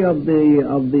discovery of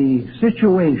the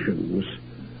situations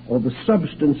or the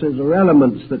substances or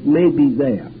elements that may be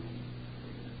there,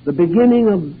 the beginning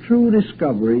of true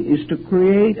discovery is to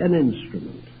create an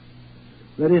instrument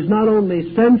that is not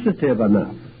only sensitive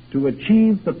enough to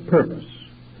achieve the purpose,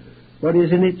 but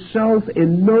is in itself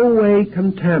in no way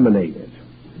contaminated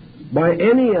by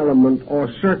any element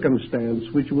or circumstance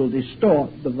which will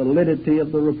distort the validity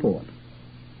of the report.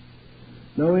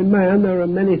 Now, in man, there are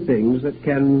many things that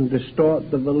can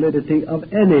distort the validity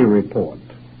of any report.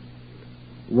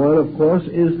 One, of course,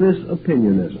 is this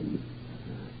opinionism.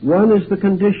 One is the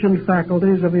conditioned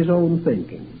faculties of his own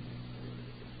thinking.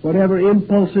 Whatever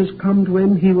impulses come to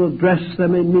him, he will dress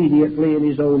them immediately in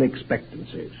his own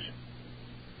expectancies.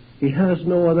 He has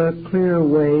no other clear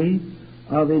way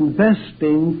of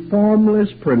investing formless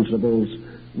principles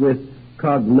with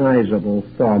cognizable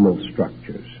formal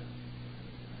structures.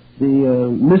 The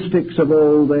mystics of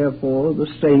old, therefore, the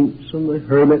saints and the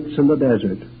hermits in the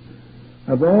desert,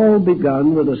 have all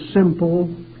begun with a simple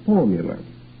formula,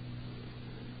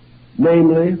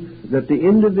 namely, that the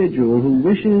individual who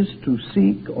wishes to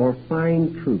seek or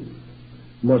find truth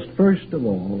must first of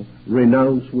all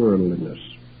renounce worldliness.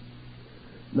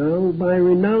 Now, by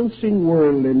renouncing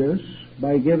worldliness,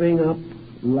 by giving up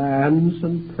lands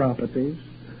and properties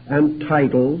and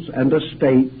titles and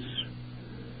estates,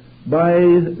 by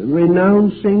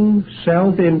renouncing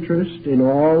self-interest in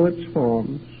all its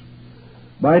forms,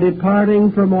 by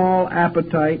departing from all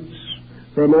appetites,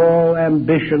 from all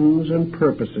ambitions and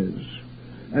purposes,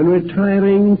 and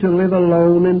retiring to live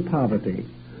alone in poverty,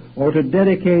 or to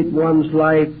dedicate one's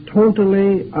life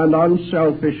totally and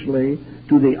unselfishly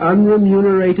to the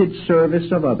unremunerated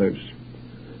service of others,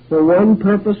 for one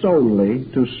purpose only,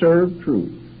 to serve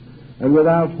truth, and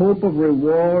without hope of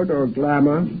reward or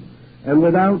glamour, and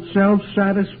without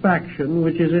self-satisfaction,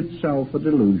 which is itself a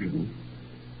delusion,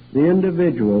 the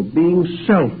individual, being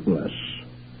selfless,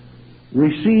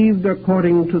 received,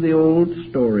 according to the old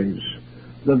stories,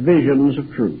 the visions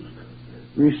of truth,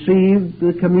 received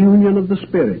the communion of the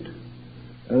Spirit,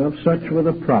 and of such were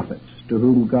the prophets to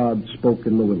whom God spoke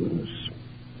in the wilderness.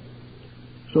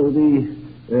 So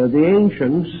the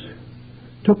ancients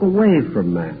took away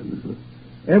from man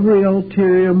every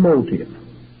ulterior motive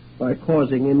by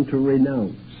causing him to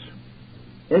renounce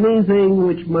anything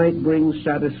which might bring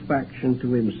satisfaction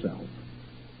to himself.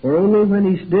 For only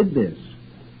when he did this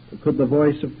could the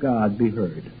voice of God be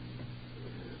heard.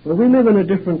 Well, we live in a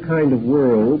different kind of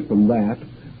world from that,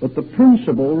 but the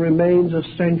principle remains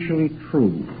essentially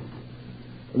true.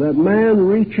 That man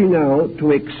reaching out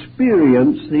to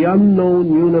experience the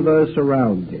unknown universe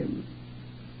around him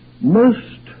must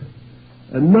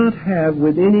not have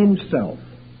within himself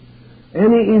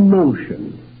any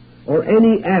emotion or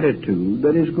any attitude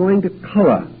that is going to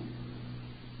color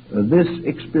this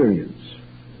experience.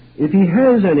 If he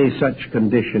has any such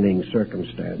conditioning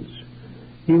circumstance,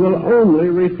 he will only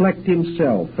reflect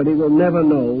himself, and he will never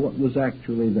know what was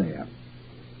actually there.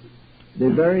 The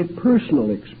very personal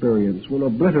experience will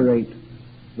obliterate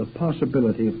the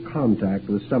possibility of contact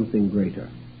with something greater.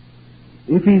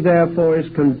 If he therefore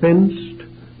is convinced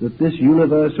that this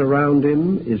universe around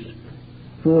him is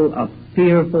full of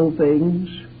fearful things,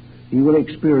 he will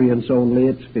experience only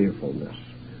its fearfulness.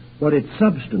 What its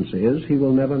substance is, he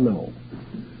will never know.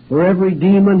 For every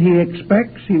demon he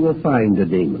expects, he will find a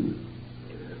demon.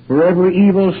 For every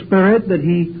evil spirit that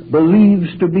he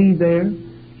believes to be there,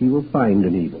 he will find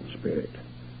an evil spirit.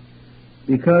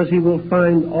 Because he will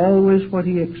find always what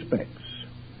he expects,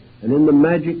 and in the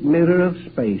magic mirror of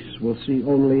space will see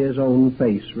only his own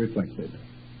face reflected.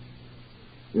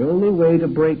 The only way to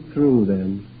break through,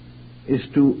 then, is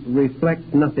to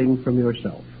reflect nothing from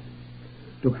yourself,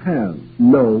 to have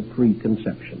no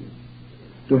preconception,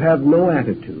 to have no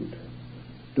attitude,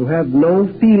 to have no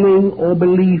feeling or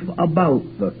belief about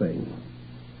the thing.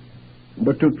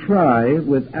 but to try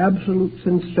with absolute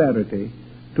sincerity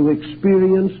to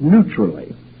experience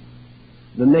neutrally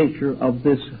the nature of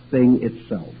this thing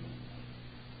itself.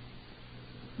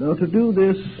 Now, to do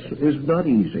this is not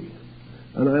easy,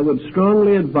 and I would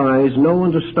strongly advise no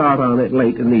one to start on it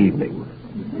late in the evening.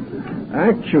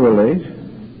 Actually,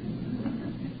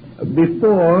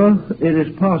 before it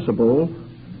is possible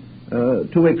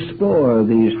to explore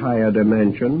these higher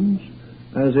dimensions,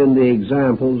 as in the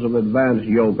examples of advanced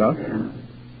yoga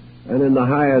and in the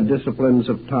higher disciplines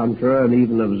of Tantra and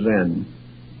even of Zen,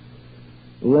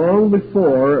 long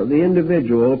before the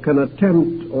individual can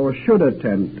attempt or should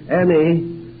attempt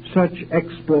any such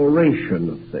exploration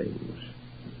of things,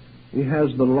 he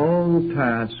has the long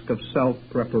task of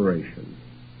self-preparation.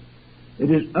 It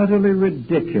is utterly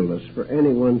ridiculous for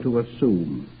anyone to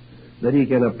assume that he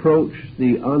can approach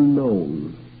the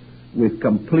unknown with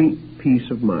complete peace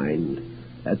of mind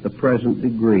at the present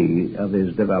degree of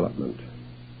his development.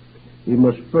 He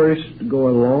must first go a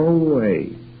long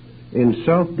way in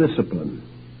self-discipline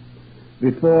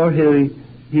before he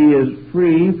is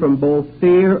free from both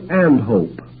fear and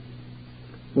hope.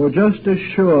 For just as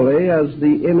surely as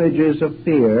the images of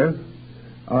fear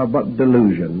are but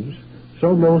delusions,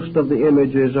 so most of the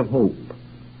images of hope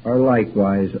are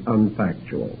likewise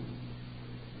unfactual.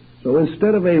 So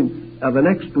instead of an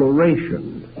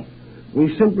exploration,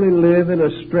 we simply live in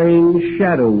a strange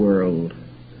shadow world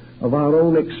of our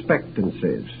own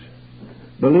expectancies,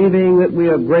 believing that we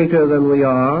are greater than we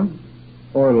are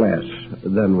or less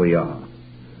than we are,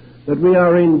 that we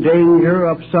are in danger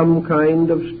of some kind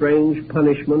of strange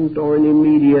punishment or an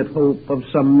immediate hope of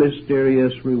some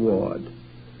mysterious reward.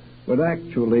 But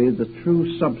actually, the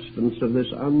true substance of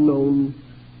this unknown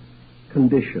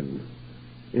condition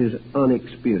is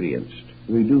unexperienced.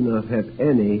 We do not have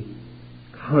any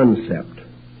concept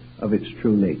of its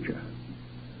true nature.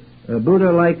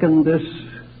 Buddha likened this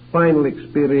final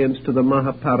experience to the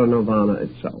Mahaparinirvana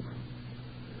itself.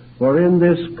 For in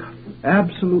this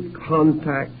absolute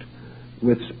contact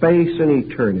with space and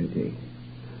eternity,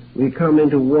 we come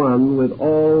into one with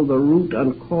all the root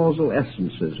and causal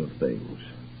essences of things.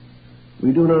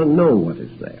 We do not know what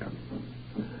is there,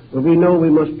 but we know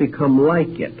we must become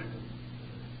like it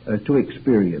to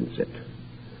experience it.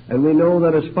 And we know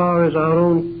that as far as our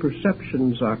own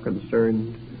perceptions are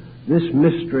concerned, this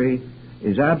mystery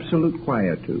is absolute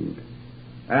quietude,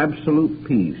 absolute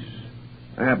peace,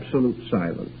 absolute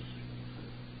silence,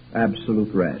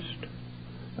 absolute rest.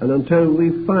 And until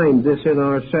we find this in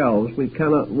ourselves, we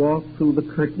cannot walk through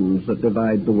the curtains that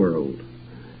divide the world.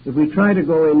 If we try to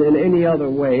go in any other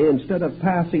way, instead of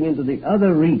passing into the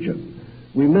other region,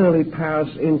 we merely pass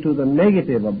into the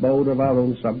negative abode of our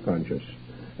own subconscious.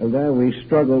 And there we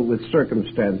struggle with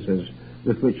circumstances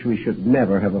with which we should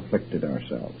never have afflicted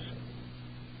ourselves.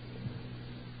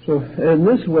 So in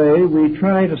this way, we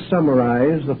try to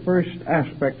summarize the first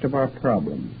aspect of our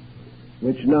problem,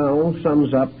 which now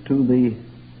sums up to the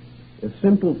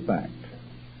simple fact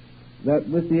that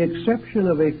with the exception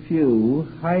of a few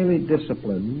highly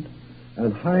disciplined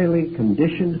and highly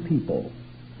conditioned people,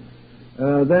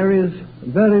 there is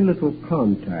very little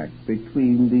contact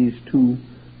between these two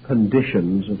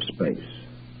conditions of space.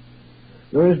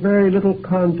 There is very little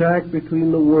contact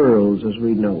between the worlds as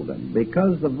we know them,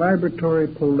 because the vibratory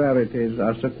polarities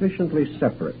are sufficiently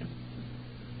separate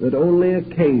that only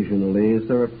occasionally is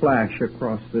there a flash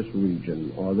across this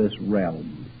region or this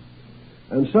realm.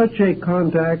 And such a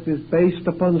contact is based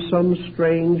upon some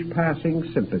strange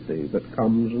passing sympathy that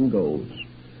comes and goes.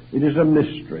 It is a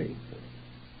mystery.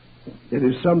 It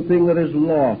is something that is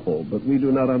lawful, but we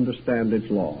do not understand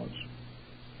its laws.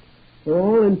 For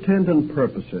all intent and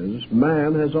purposes,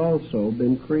 man has also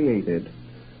been created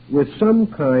with some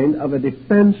kind of a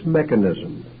defense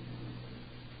mechanism.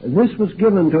 And this was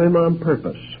given to him on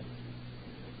purpose.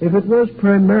 If it was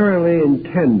primarily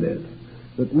intended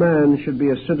that man should be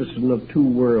a citizen of two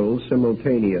worlds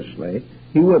simultaneously,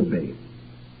 he would be.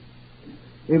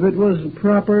 If it was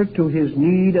proper to his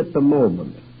need at the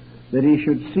moment that he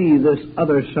should see this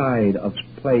other side of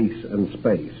place and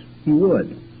space, he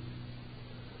would.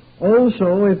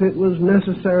 Also, if it was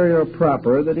necessary or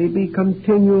proper that he be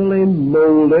continually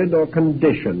molded or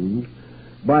conditioned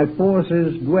by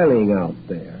forces dwelling out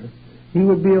there, he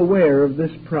would be aware of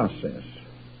this process.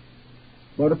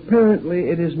 But apparently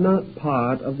it is not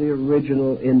part of the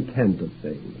original intent of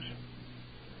things.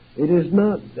 It is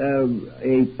not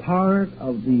a part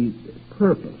of the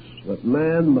purpose that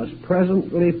man must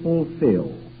presently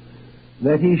fulfill,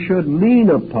 that he should lean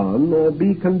upon or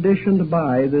be conditioned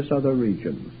by this other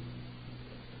region.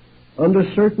 Under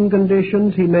certain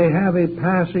conditions, he may have a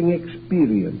passing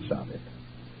experience of it,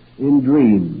 in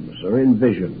dreams or in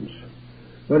visions.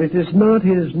 but it is not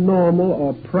his normal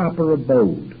or proper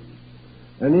abode.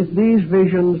 And if these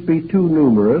visions be too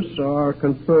numerous or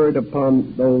conferred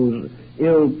upon those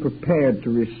ill-prepared to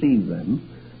receive them,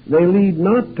 they lead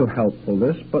not to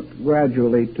helpfulness, but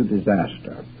gradually to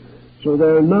disaster. So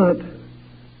they're not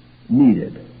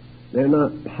needed. They're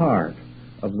not part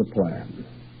of the plan.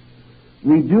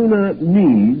 We do not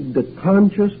need the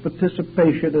conscious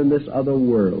participation in this other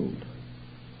world.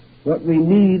 What we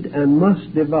need and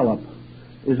must develop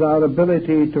is our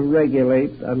ability to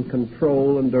regulate and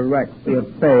control and direct the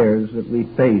affairs that we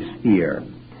face here.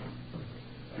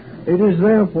 It is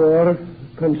therefore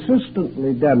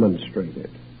consistently demonstrated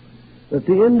that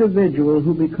the individual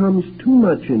who becomes too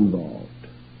much involved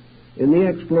in the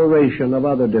exploration of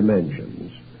other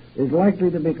dimensions is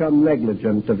likely to become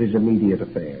negligent of his immediate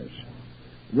affairs.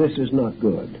 This is not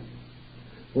good.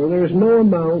 For there is no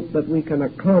amount that we can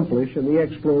accomplish in the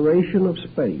exploration of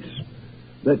space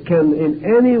that can in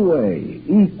any way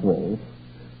equal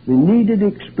the needed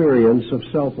experience of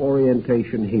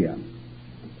self-orientation here.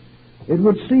 It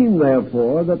would seem,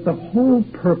 therefore, that the whole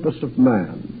purpose of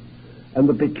man and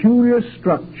the peculiar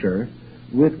structure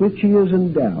with which he is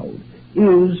endowed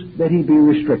is that he be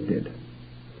restricted,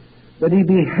 that he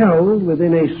be held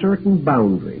within a certain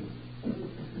boundary,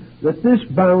 that this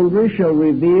boundary shall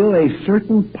reveal a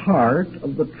certain part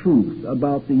of the truth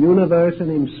about the universe and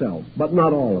himself, but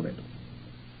not all of it,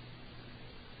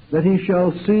 that he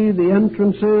shall see the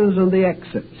entrances and the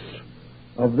exits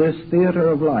of this theater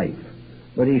of life,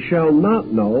 but he shall not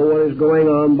know what is going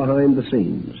on behind the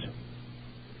scenes,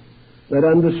 that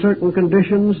under certain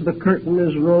conditions the curtain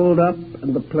is rolled up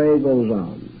and the play goes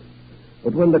on.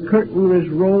 But when the curtain is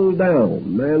rolled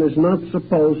down, man is not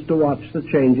supposed to watch the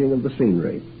changing of the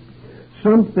scenery.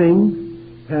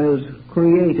 Something has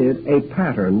created a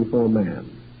pattern for man.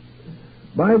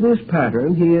 By this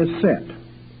pattern he is set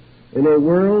in a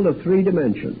world of 3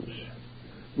 dimensions,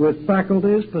 with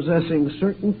faculties possessing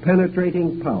certain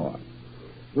penetrating power,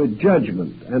 with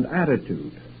judgment and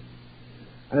attitude.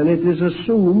 And it is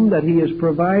assumed that he is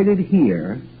provided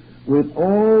here with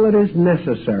all that is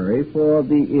necessary for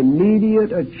the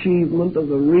immediate achievement of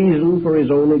the reason for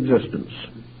his own existence.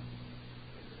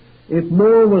 If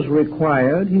more was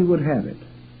required, he would have it.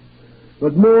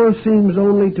 But more seems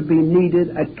only to be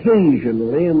needed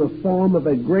occasionally in the form of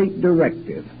a great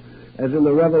directive, as in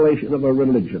the revelation of a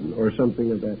religion or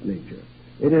something of that nature.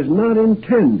 It is not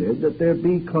intended that there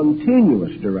be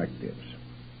continuous directives.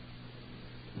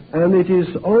 And it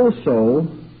is also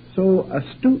so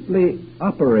astutely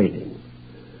operating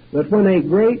that when a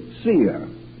great seer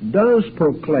does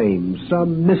proclaim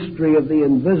some mystery of the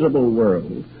invisible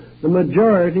world, the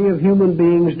majority of human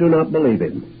beings do not believe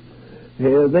him.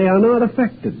 They are not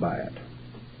affected by it,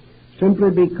 simply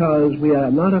because we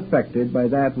are not affected by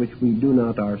that which we do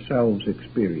not ourselves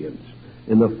experience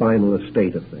in the final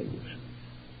state of things.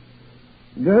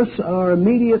 Thus, our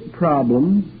immediate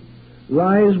problem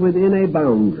lies within a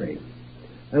boundary,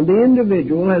 and the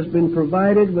individual has been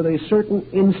provided with a certain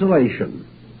insulation.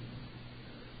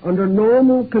 Under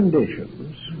normal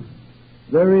conditions,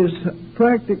 there is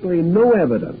practically no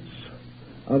evidence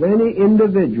of any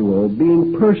individual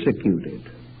being persecuted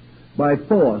by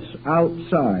force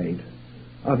outside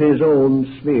of his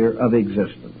own sphere of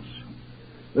existence.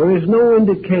 There is no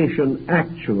indication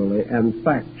actually and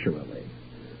factually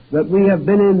that we have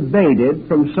been invaded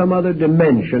from some other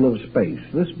dimension of space.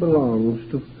 This belongs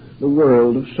to the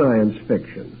world of science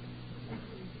fiction.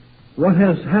 What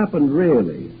has happened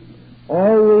really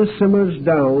always simmers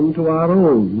down to our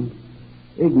own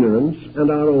ignorance and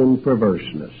our own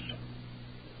perverseness.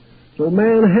 So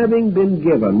man, having been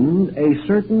given a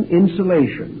certain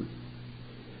insulation,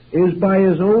 is by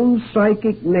his own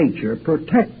psychic nature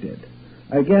protected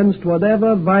against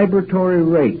whatever vibratory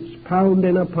rates pound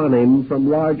in upon him from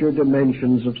larger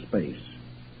dimensions of space.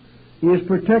 He is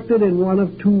protected in one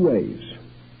of 2 ways.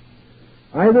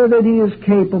 Either that he is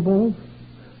capable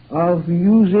of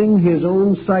using his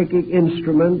own psychic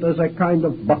instrument as a kind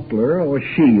of buckler or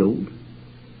shield,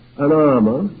 an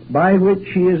armor, by which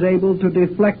he is able to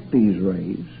deflect these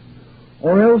rays,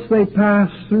 or else they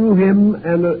pass through him,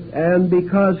 and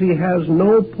because he has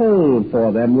no pole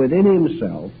for them within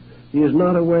himself, he is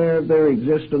not aware of their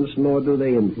existence, nor do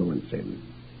they influence him.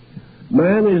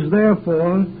 Man is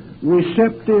therefore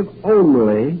receptive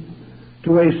only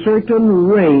to a certain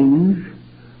range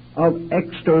of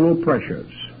external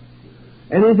pressures.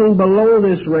 Anything below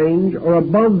this range or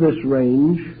above this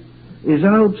range is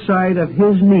outside of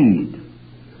his need,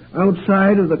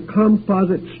 outside of the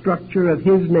composite structure of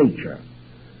his nature.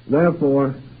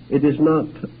 Therefore, it is not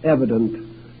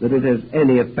evident that it has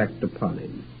any effect upon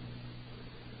him.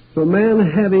 So man,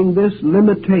 having this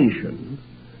limitation,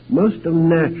 must have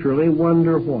naturally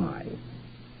wonder why.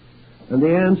 And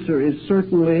the answer is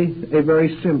certainly a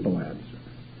very simple answer.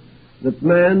 That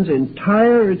man's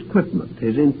entire equipment,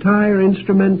 his entire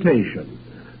instrumentation,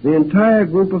 the entire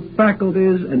group of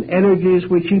faculties and energies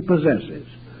which he possesses,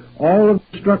 all of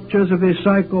the structures of his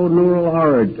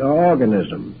psychoneural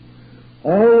organism,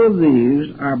 all of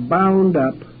these are bound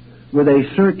up with a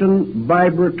certain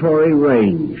vibratory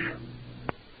range.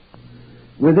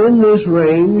 Within this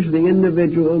range, the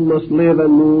individual must live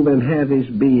and move and have his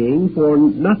being, for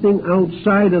nothing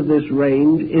outside of this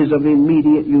range is of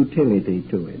immediate utility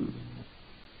to him.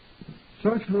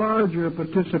 Such larger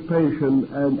participation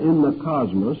in the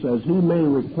cosmos as he may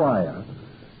require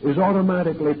is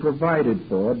automatically provided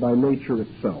for by nature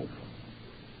itself,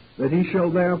 that he shall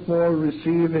therefore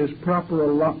receive his proper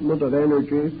allotment of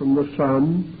energy from the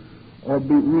sun, or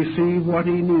receive what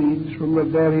he needs from the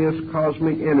various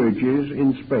cosmic energies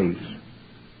in space.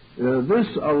 This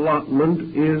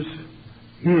allotment is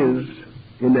his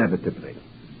inevitably.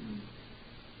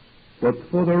 But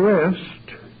for the rest,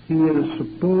 he is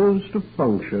supposed to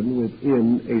function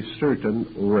within a certain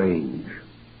range.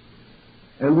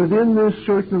 And within this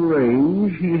certain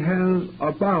range, he has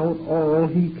about all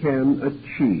he can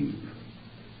achieve.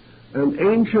 And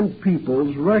ancient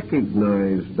peoples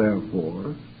recognize,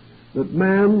 therefore, that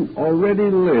man already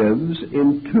lives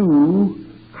in two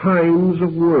kinds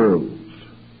of worlds,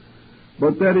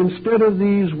 but that instead of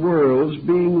these worlds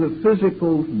being the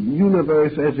physical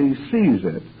universe as he sees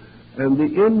it and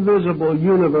the invisible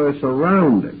universe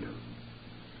around it,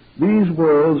 these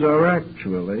worlds are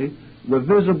actually the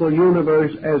visible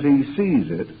universe as he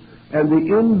sees it and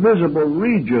the invisible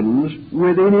regions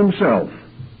within himself.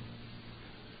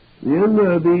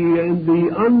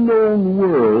 The unknown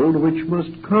world which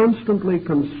must constantly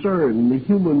concern the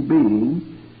human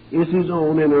being is his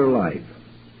own inner life.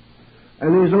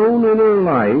 And his own inner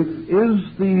life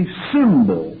is the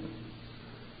symbol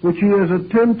which he has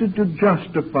attempted to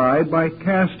justify by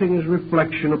casting his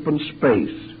reflection upon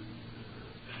space.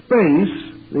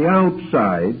 Space, the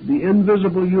outside, the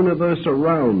invisible universe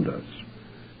around us,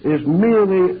 is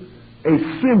merely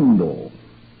a symbol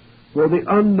for the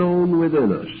unknown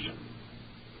within us.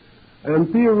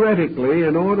 And theoretically,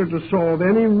 in order to solve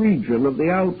any region of the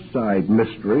outside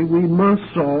mystery, we must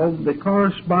solve the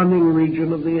corresponding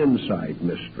region of the inside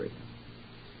mystery.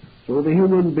 So the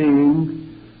human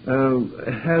being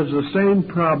has the same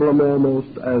problem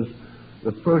almost as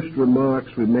the first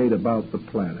remarks we made about the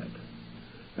planet.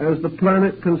 As the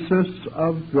planet consists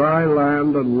of dry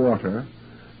land and water,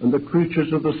 and the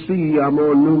creatures of the sea are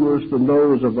more numerous than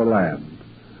those of the land,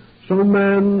 so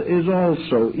man is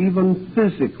also, even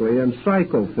physically and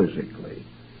psychophysically,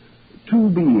 two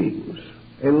beings,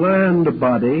 a land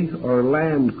body or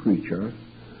land creature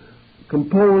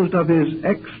composed of his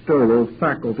external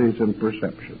faculties and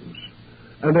perceptions,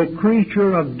 and a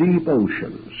creature of deep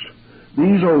oceans,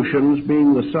 these oceans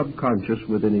being the subconscious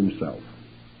within himself.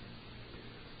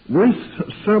 This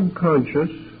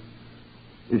subconscious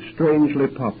is strangely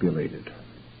populated.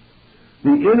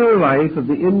 The inner life of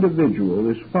the individual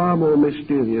is far more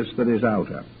mysterious than his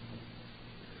outer.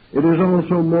 It is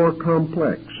also more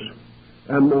complex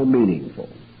and more meaningful.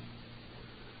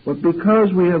 But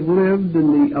because we have lived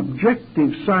in the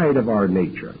objective side of our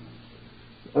nature,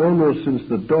 almost since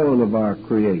the dawn of our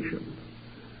creation,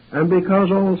 and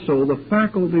because also the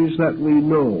faculties that we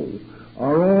know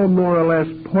are all more or less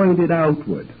pointed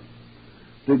outward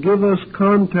to give us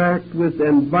contact with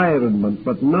environment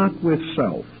but not with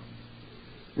self,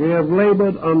 we have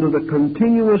labored under the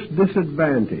continuous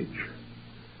disadvantage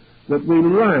that we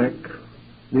lack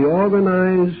the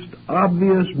organized,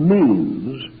 obvious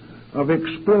means of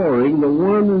exploring the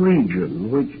one region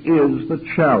which is the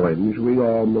challenge we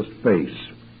all must face.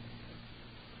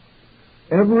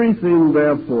 Everything,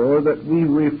 therefore, that we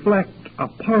reflect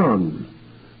upon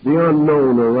the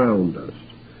unknown around us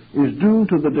is due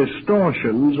to the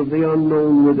distortions of the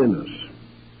unknown within us.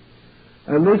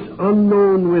 And this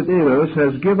unknown within us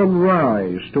has given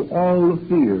rise to all the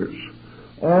fears,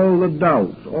 all the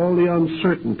doubts, all the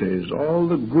uncertainties, all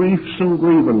the griefs and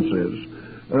grievances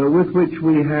with which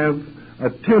we have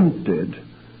attempted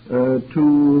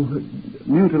to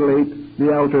mutilate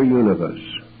the outer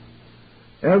universe.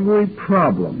 Every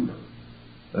problem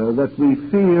that we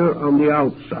fear on the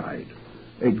outside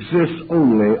exists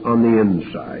only on the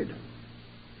inside.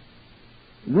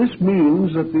 This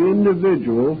means that the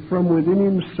individual from within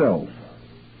himself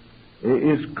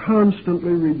is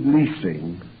constantly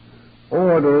releasing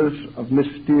orders of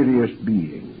mysterious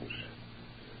beings.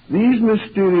 These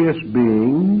mysterious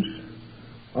beings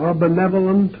are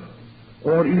benevolent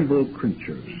or evil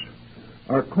creatures,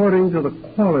 according to the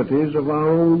qualities of our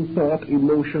own thought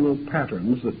emotional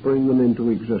patterns that bring them into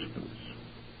existence.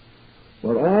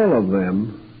 But all of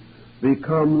them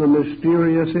become the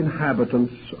mysterious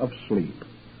inhabitants of sleep,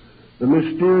 the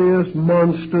mysterious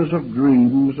monsters of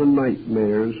dreams and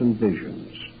nightmares and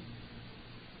visions.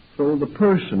 So the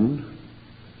person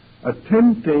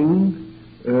attempting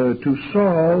to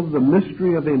solve the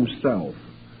mystery of himself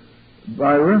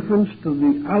by reference to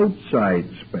the outside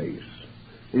space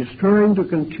is trying to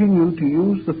continue to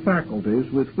use the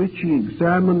faculties with which he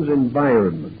examines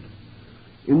environment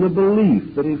in the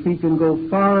belief that if he can go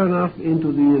far enough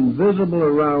into the invisible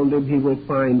around him, he will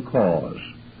find cause.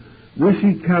 This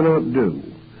he cannot do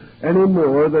any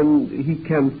more than he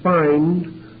can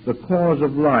find the cause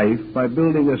of life by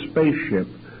building a spaceship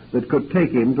that could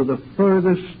take him to the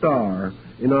furthest star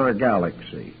in our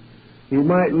galaxy. He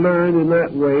might learn in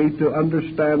that way to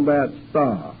understand that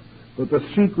star, but the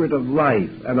secret of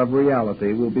life and of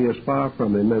reality will be as far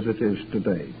from him as it is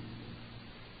today,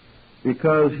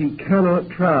 because he cannot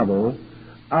travel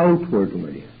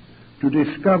outwardly to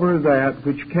discover that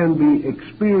which can be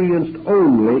experienced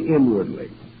only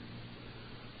inwardly.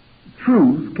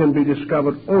 Truth can be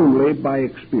discovered only by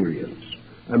experience.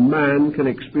 A man can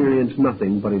experience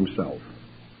nothing but himself.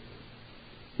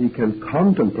 He can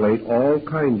contemplate all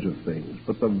kinds of things,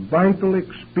 but the vital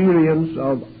experience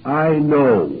of I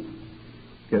know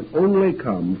can only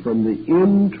come from the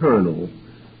internal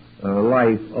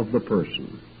life of the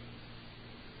person.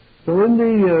 So in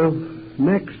the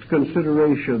next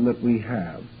consideration that we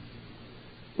have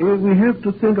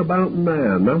to think about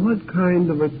man. Now, what kind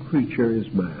of a creature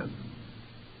is man?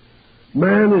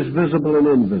 Man is visible and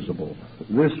invisible.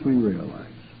 This we realize.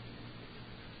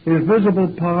 His visible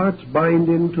parts bind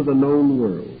him to the known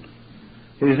world.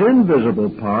 His invisible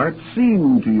parts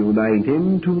seem to unite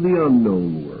him to the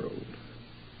unknown world.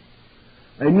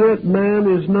 And yet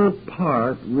man is not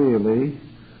part, really,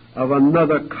 of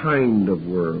another kind of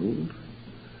world,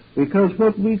 because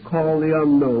what we call the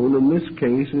unknown in this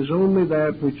case is only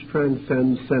that which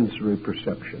transcends sensory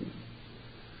perception.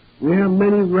 We have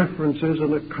many references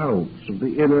and accounts of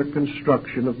the inner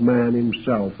construction of man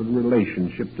himself in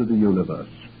relationship to the universe.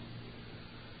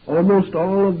 Almost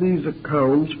all of these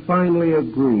accounts finally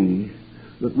agree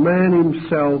that man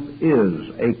himself is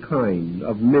a kind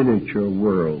of miniature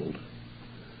world,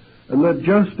 and that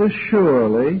just as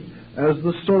surely as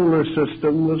the solar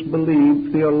system was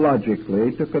believed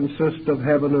theologically to consist of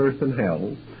heaven, earth, and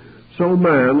hell, so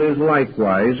man is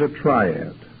likewise a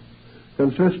triad,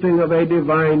 consisting of a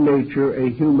divine nature, a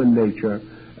human nature,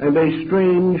 and a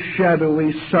strange,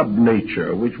 shadowy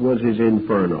sub-nature, which was his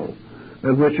inferno,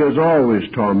 and which has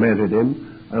always tormented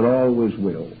him and always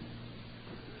will.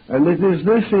 And it is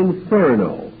this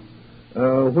inferno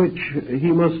which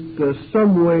he must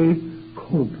some way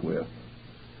cope with.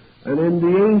 And in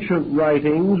the ancient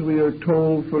writings we are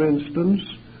told, for instance,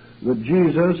 that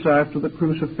Jesus, after the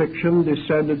crucifixion,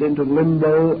 descended into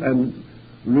limbo and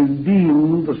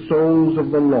redeemed the souls of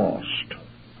the lost.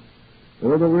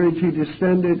 In other words, he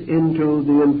descended into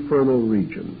the infernal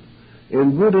region.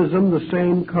 In Buddhism, the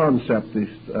same concept is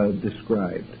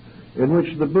described, in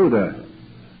which the Buddha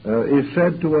is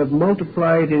said to have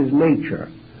multiplied his nature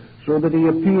so that he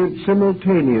appeared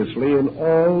simultaneously in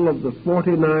all of the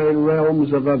 49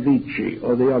 realms of Avicii,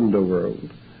 or the underworld,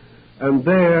 and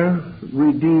there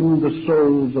redeemed the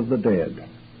souls of the dead.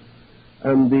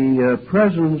 And the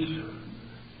presence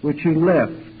which he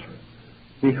left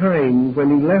behind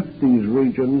when he left these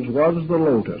regions was the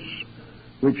lotus,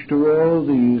 which to all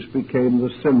these became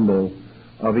the symbol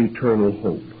of eternal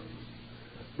hope.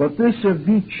 But this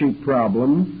Avicii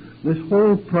problem, this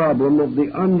whole problem of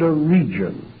the under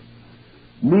region,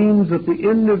 means that the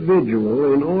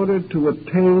individual, in order to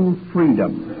attain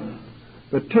freedom,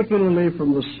 particularly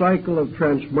from the cycle of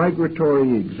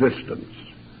transmigratory existence,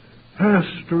 has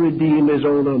to redeem his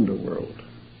own underworld.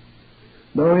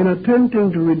 Now, in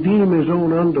attempting to redeem his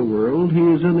own underworld, he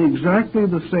is in exactly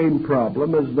the same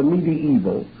problem as the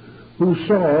medieval, who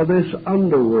saw this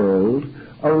underworld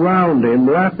around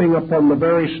him lapping upon the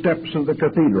very steps of the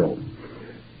cathedral.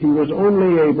 He was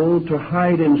only able to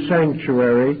hide in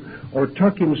sanctuary or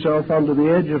tuck himself under the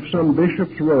edge of some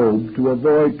bishop's robe to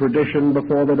avoid perdition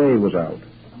before the day was out.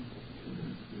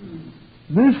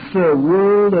 This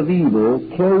world of evil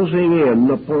closing in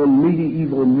upon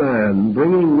medieval man,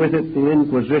 bringing with it the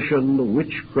Inquisition, the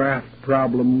witchcraft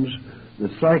problems, the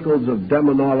cycles of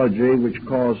demonology which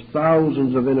caused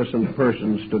thousands of innocent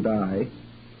persons to die,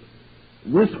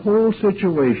 this whole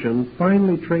situation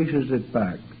finally traces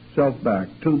itself back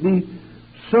to the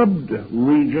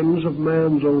sub-regions of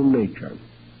man's own nature.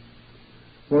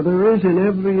 For there is in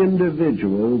every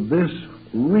individual this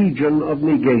region of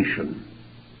negation,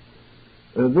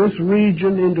 this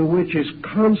region into which is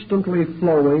constantly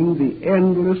flowing the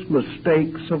endless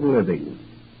mistakes of living,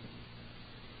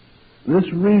 this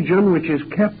region which is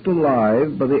kept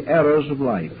alive by the errors of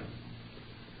life,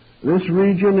 this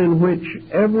region in which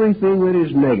everything that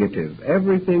is negative,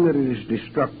 everything that is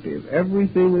destructive,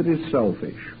 everything that is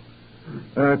selfish,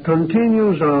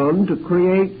 continues on to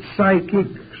create psychic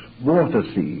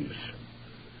vortices,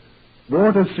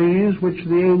 vortices which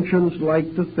the ancients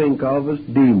like to think of as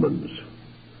demons,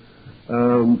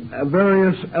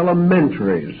 various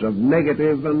elementaries of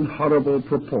negative and horrible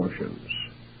proportions.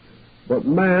 But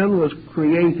man was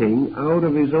creating out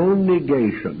of his own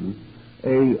negation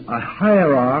a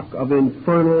hierarchy of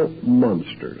infernal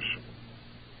monsters.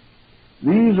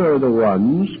 These are the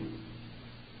ones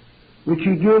which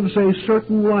he gives a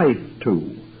certain life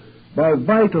to by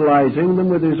vitalizing them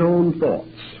with his own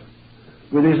thoughts,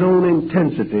 with his own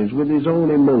intensities, with his own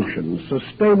emotions,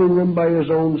 sustaining them by his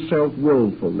own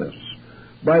self-willfulness,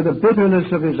 by the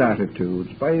bitterness of his attitudes,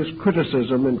 by his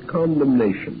criticism and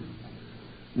condemnation.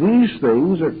 These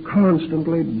things are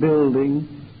constantly building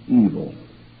evil.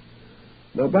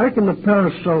 Now, back in the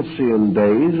Paracelsian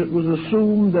days, it was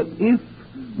assumed that if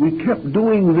we kept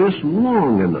doing this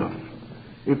long enough,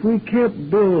 if we kept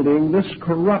building this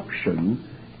corruption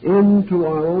into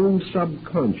our own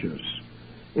subconscious,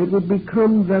 it would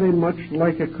become very much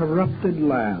like a corrupted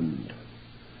land.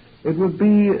 It would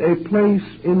be a place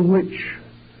in which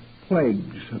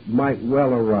plagues might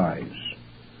well arise.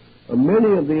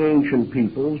 Many of the ancient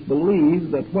peoples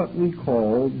believed that what we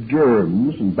call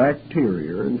germs and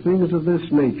bacteria and things of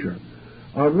this nature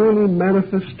are really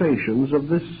manifestations of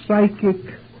this psychic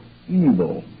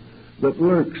evil that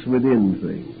lurks within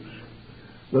things.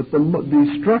 That the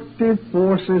destructive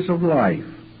forces of life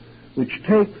which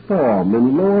take form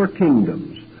in lower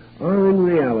kingdoms are in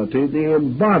reality the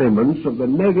embodiments of the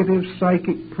negative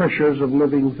psychic pressures of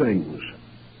living things.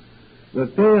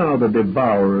 That they are the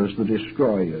devourers, the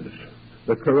destroyers,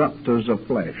 the corrupters of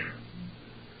flesh,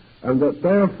 and that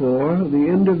therefore the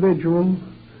individual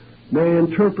may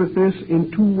interpret this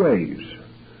in two ways.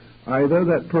 Either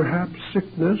that perhaps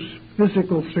sickness,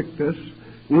 physical sickness,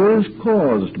 is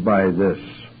caused by this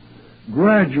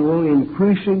gradual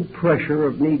increasing pressure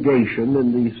of negation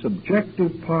in the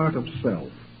subjective part of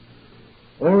self,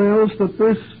 or else that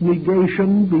this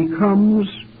negation becomes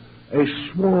a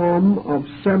swarm of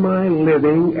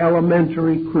semi-living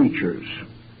elementary creatures,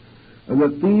 and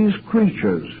that these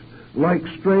creatures, like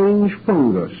strange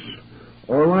fungus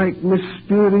or like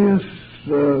mysterious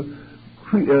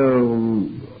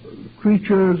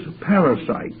creatures,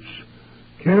 parasites,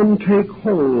 can take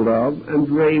hold of and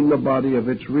drain the body of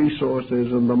its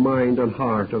resources and the mind and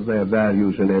heart of their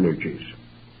values and energies.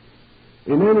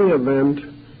 In any event,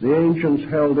 the ancients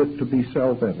held it to be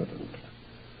self-evident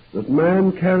that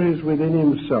man carries within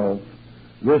himself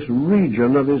this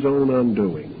region of his own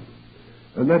undoing,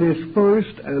 and that his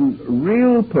first and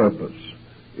real purpose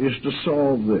is to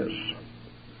solve this,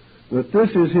 that this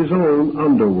is his own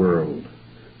underworld,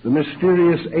 the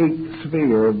mysterious eighth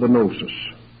sphere of the gnosis,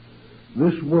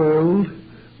 this world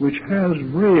which has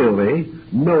really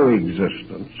no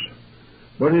existence,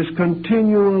 but is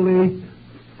continually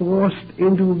forced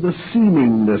into the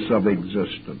seemingness of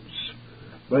existence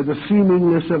by the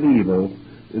seemingness of evil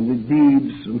in the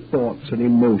deeds and thoughts and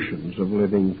emotions of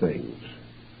living things.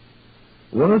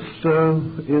 Thus,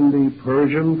 in the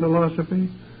Persian philosophy,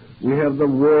 we have the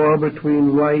war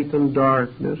between light and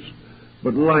darkness,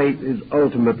 but light is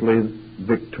ultimately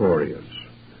victorious.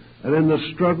 And in the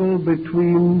struggle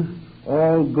between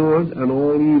all good and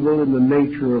all evil in the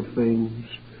nature of things,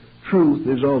 truth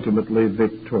is ultimately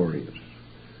victorious.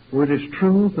 For it is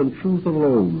truth and truth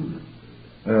alone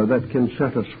that can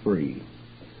set us free.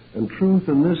 And truth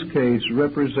in this case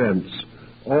represents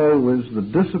always the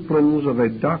disciplines of a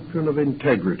doctrine of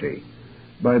integrity,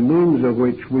 by means of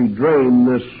which we drain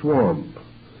this swamp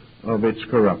of its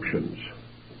corruptions.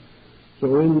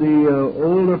 So in the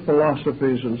older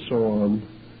philosophies and so on,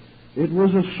 it was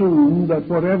assumed that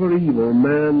whatever evil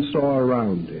man saw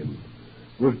around him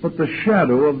was but the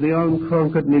shadow of the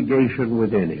unconquered negation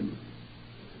within him,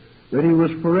 that he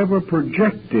was forever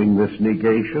projecting this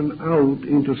negation out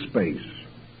into space,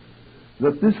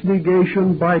 that this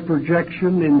negation by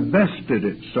projection invested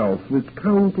itself with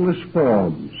countless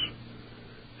forms,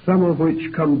 some of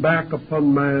which come back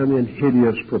upon man in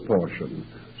hideous proportion,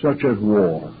 such as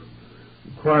war,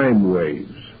 crime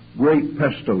waves, great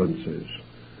pestilences,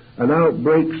 and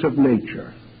outbreaks of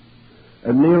nature.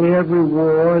 And nearly every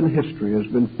war in history has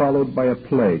been followed by a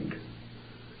plague,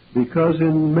 because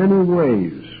in many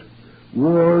ways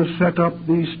Wars set up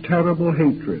these terrible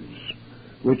hatreds,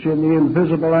 which in the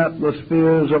invisible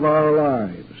atmospheres of our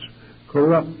lives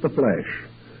corrupt the flesh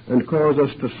and cause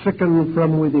us to sicken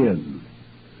from within.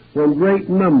 When great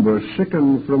numbers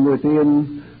sicken from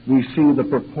within, we see the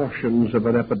proportions of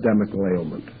an epidemical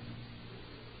ailment.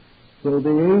 So the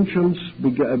ancients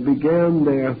began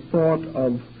their thought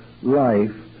of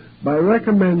life by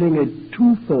recommending a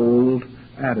twofold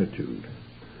attitude.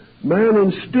 Man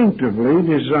instinctively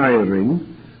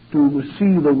desiring to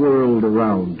see the world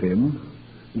around him,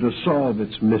 to solve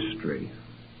its mystery,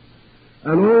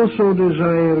 and also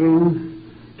desiring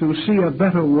to see a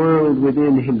better world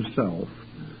within himself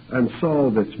and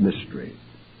solve its mystery,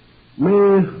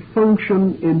 may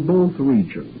function in both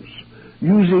regions,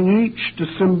 using each to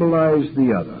symbolize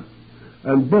the other,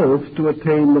 and both to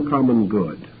attain the common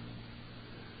good.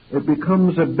 It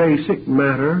becomes a basic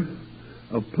matter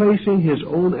of placing his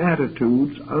own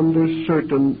attitudes under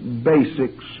certain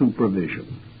basic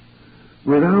supervision.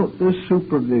 Without this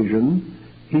supervision,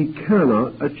 he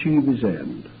cannot achieve his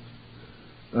end.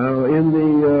 In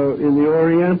the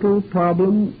Oriental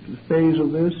problem phase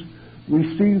of this,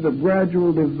 we see the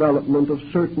gradual development of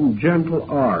certain gentle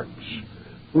arts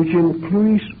which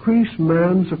increase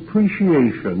man's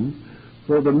appreciation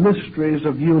for the mysteries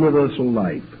of universal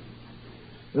life.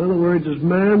 In other words, as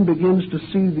man begins to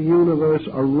see the universe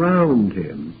around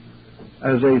him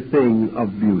as a thing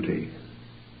of beauty,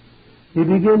 he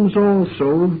begins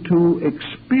also to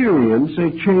experience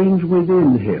a change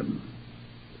within him.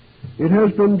 It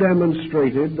has been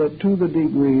demonstrated that to the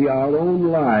degree our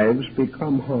own lives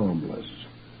become harmless,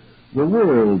 the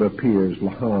world appears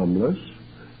harmless,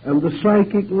 and the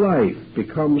psychic life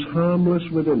becomes harmless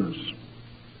within us.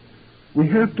 We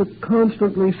have to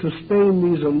constantly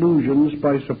sustain these illusions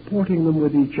by supporting them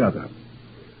with each other.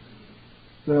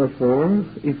 Therefore,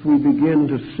 if we begin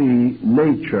to see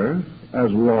nature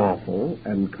as lawful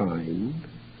and kind,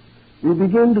 we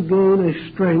begin to gain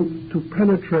a strength to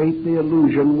penetrate the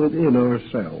illusion within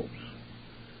ourselves.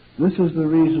 This is the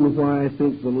reason why I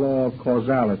think the law of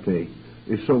causality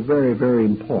is so very, very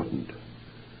important.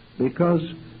 Because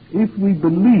if we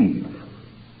believe,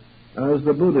 as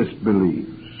the Buddhist believes,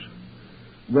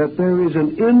 that there is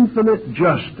an infinite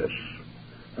justice,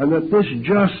 and that this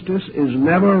justice is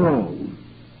never wrong,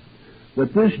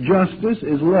 that this justice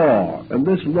is law, and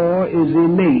this law is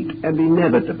innate and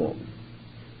inevitable.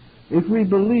 If we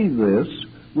believe this,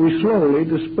 we slowly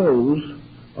dispose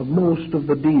of most of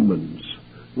the demons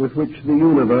with which the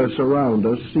universe around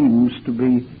us seems to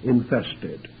be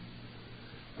infested.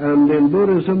 And in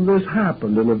Buddhism this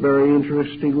happened in a very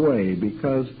interesting way,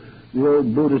 because the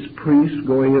old Buddhist priests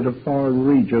going into foreign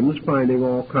regions, finding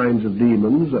all kinds of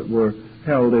demons that were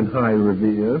held in high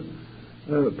revere,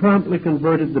 promptly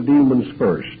converted the demons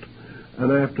first.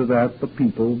 And after that, the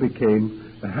people became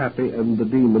happy, and the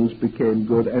demons became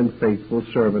good and faithful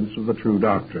servants of the true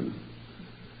doctrine.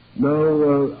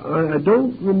 Now, I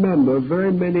don't remember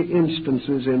very many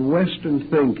instances in Western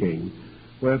thinking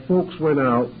where folks went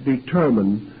out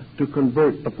determined to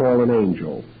convert the fallen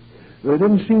angel. They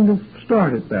didn't seem to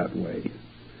start it that way.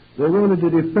 They wanted to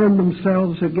defend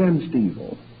themselves against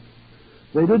evil.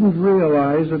 They didn't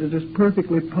realize that it is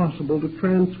perfectly possible to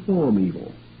transform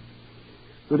evil,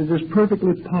 that it is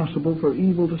perfectly possible for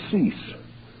evil to cease,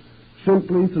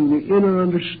 simply through the inner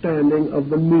understanding of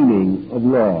the meaning of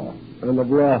law and of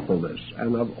lawfulness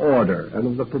and of order and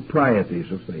of the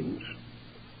proprieties of things.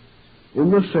 In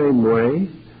the same way,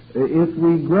 if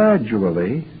we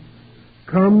gradually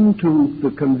come to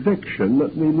the conviction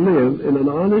that we live in an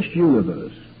honest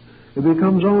universe, it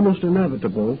becomes almost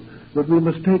inevitable that we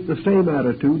must take the same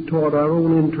attitude toward our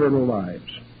own internal lives.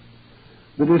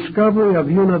 The discovery of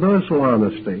universal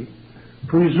honesty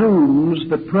presumes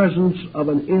the presence of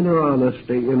an inner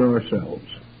honesty in ourselves.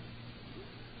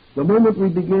 The moment we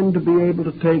begin to be able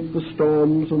to take the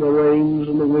storms and the rains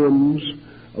and the winds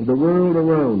of the world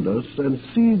around us and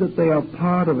see that they are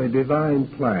part of a divine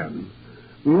plan,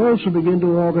 we also begin to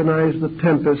organize the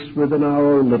tempests within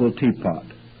our own little teapot.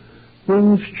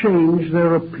 Things change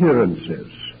their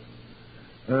appearances.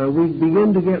 We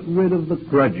begin to get rid of the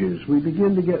grudges. We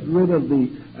begin to get rid of the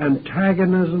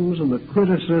antagonisms and the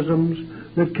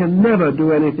criticisms that can never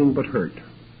do anything but hurt.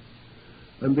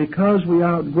 And because we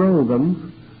outgrow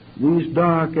them, these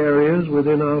dark areas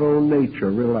within our own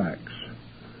nature relax.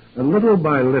 And little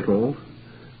by little,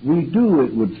 we do,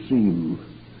 it would seem,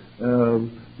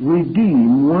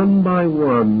 redeem one by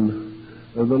one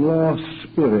the lost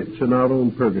spirits in our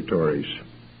own purgatories.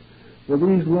 For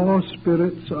these lost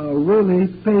spirits are really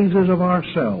phases of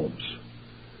ourselves.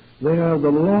 They are the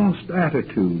lost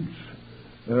attitudes,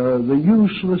 the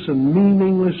useless and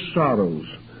meaningless sorrows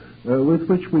with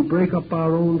which we break up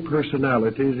our own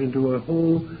personalities into a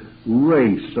whole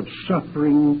race of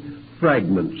suffering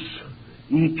fragments,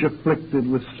 each afflicted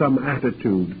with some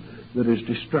attitude that is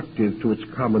destructive to its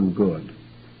common good.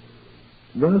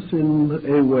 Thus, in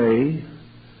a way,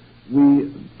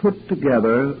 we put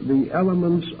together the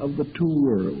elements of the two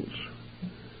worlds.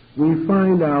 We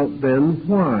find out then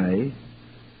why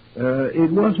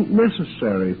it wasn't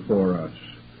necessary for us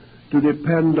to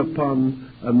depend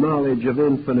upon a knowledge of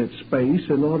infinite space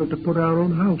in order to put our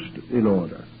own house in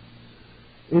order.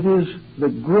 It is the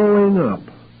growing up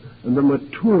and the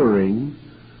maturing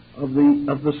of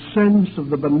the sense of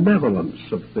the benevolence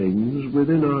of things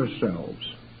within ourselves.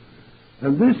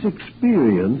 And this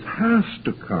experience has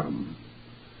to come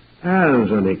as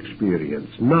an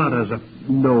experience, not as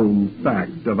a known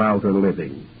fact of outer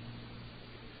living.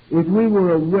 If we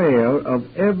were aware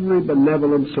of every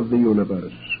benevolence of the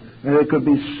universe, and it could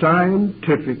be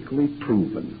scientifically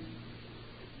proven,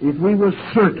 if we were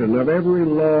certain of every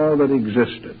law that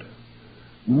existed,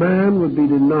 man would be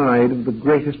denied of the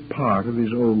greatest part of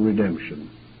his own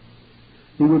redemption.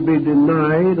 He would be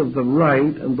denied of the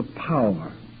right and the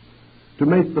power to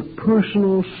make the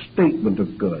personal statement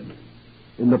of good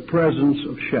in the presence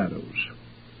of shadows.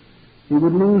 He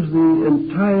would lose the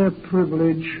entire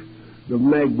privilege, the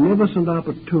magnificent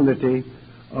opportunity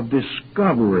of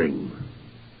discovering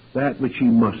that which he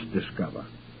must discover,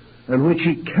 and which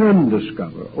he can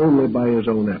discover only by his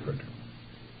own effort.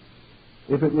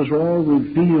 If it was all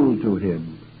revealed to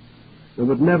him, there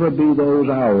would never be those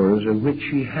hours in which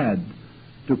he had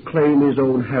to claim his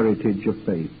own heritage of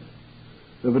faith.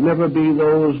 There would never be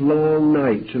those long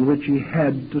nights in which he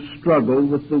had to struggle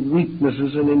with the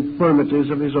weaknesses and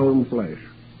infirmities of his own flesh.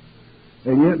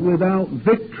 And yet without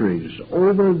victories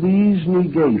over these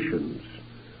negations,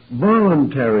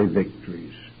 voluntary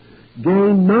victories,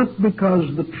 gained not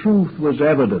because the truth was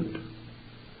evident,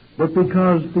 but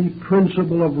because the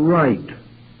principle of right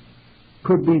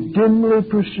could be dimly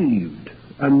perceived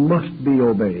and must be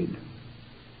obeyed.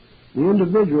 The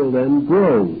individual then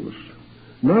grows,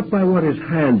 not by what is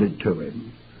handed to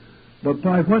him, but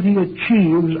by what he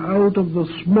achieves out of the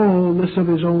smallness of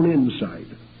his own insight.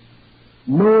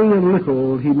 Knowing a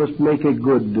little, he must make a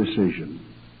good decision.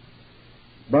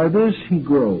 By this he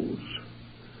grows.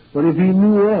 But if he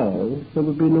knew all, there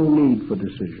would be no need for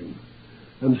decision.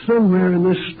 And somewhere in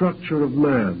this structure of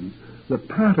man, the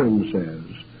pattern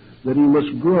says that he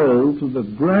must grow through the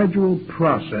gradual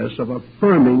process of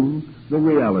affirming the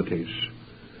realities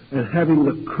and having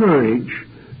the courage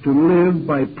to live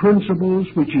by principles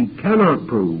which he cannot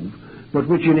prove, but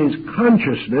which in his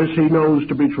consciousness he knows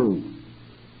to be true.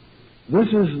 This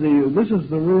is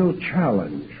the real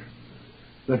challenge,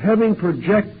 that having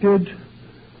projected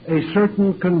a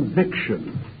certain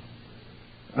conviction,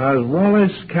 as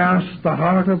Wallace cast the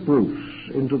heart of Bruce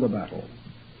into the battle,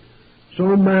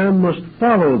 so man must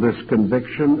follow this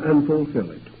conviction and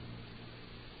fulfill it.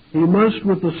 He must,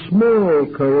 with the small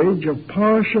courage of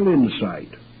partial insight,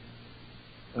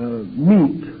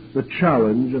 meet the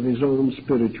challenge of his own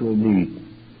spiritual need.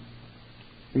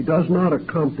 He does not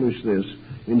accomplish this,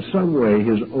 in some way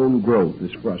his own growth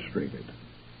is frustrated.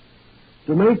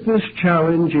 To make this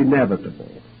challenge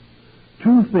inevitable,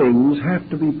 two things have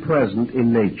to be present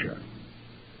in nature,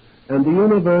 and the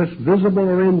universe, visible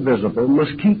or invisible,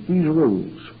 must keep these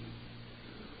rules.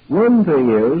 One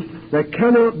thing is, there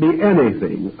cannot be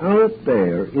anything out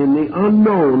there in the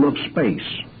unknown of space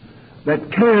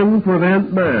that can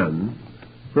prevent man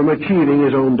from achieving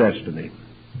his own destiny.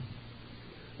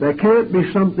 There can't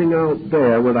be something out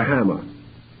there with a hammer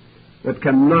that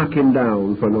can knock him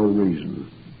down for no reason.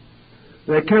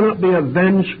 There cannot be a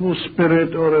vengeful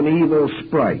spirit or an evil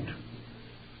sprite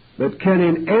that can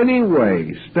in any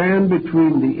way stand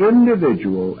between the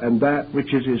individual and that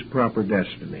which is his proper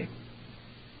destiny.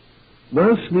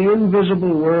 Thus, the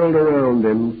invisible world around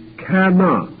him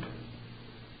cannot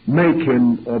make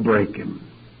him or break him.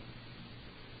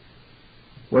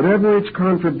 Whatever its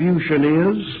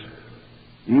contribution is,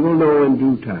 he will know in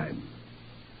due time.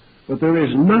 But there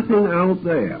is nothing out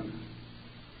there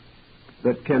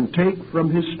that can take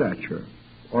from his stature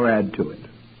or add to it.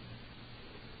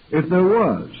 If there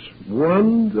was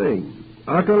one thing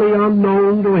utterly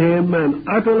unknown to him and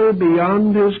utterly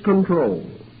beyond his control,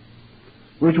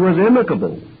 which was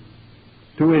inimical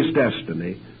to his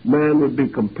destiny, man would be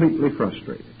completely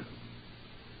frustrated.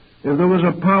 If there was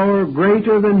a power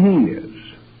greater than he is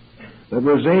that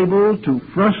was able to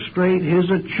frustrate his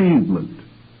achievement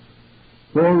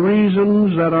for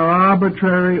reasons that are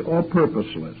arbitrary or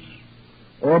purposeless,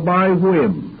 or by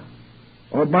whim,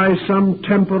 or by some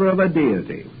temper of a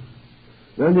deity,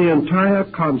 then the entire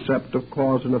concept of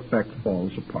cause and effect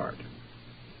falls apart.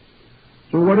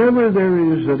 So whatever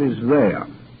there is that is there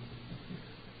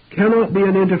cannot be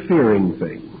an interfering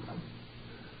thing,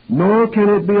 nor can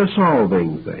it be a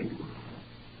solving thing.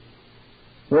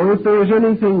 For if there is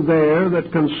anything there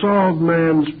that can solve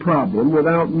man's problem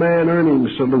without man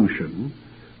earning solution,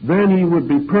 then he would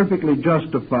be perfectly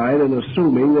justified in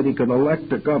assuming that he could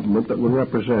elect a government that would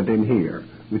represent him here,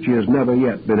 which he has never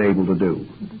yet been able to do,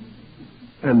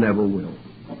 and never will.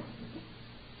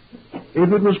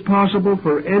 If it was possible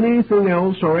for anything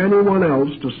else or anyone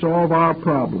else to solve our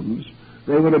problems,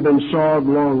 they would have been solved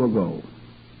long ago.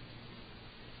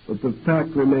 But the fact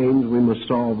remains we must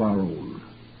solve our own.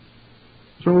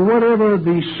 So whatever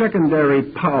the secondary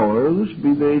powers,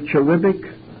 be they cherubic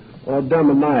or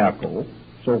demoniacal,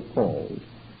 so-called,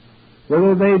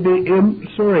 whether they be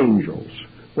imps or angels,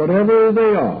 whatever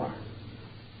they are,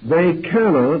 they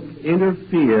cannot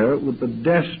interfere with the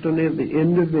destiny of the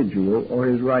individual or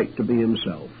his right to be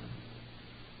himself.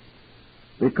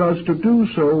 Because to do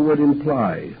so would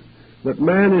imply that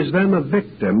man is then a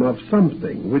victim of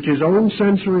something which his own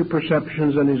sensory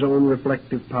perceptions and his own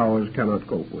reflective powers cannot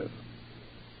cope with.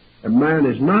 And man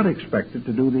is not expected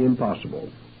to do the impossible.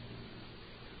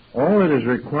 All that is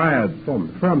required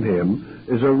from him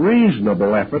is a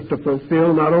reasonable effort to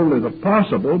fulfill not only the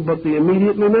possible, but the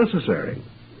immediately necessary.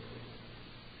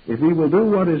 If he will do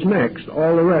what is next,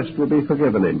 all the rest will be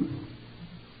forgiven him.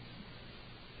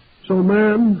 So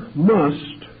man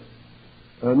must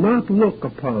not look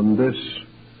upon this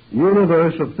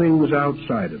universe of things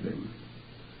outside of him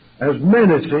as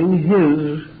menacing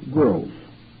his growth,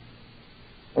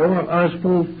 or as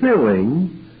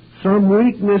fulfilling some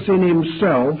weakness in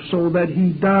himself so that he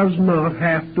does not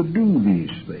have to do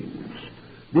these things.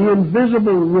 The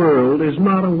invisible world is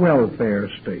not a welfare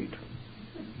state.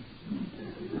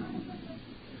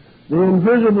 The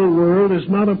invisible world is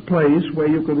not a place where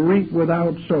you can reap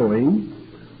without sowing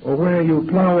or where you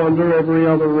plow under every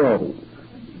other row.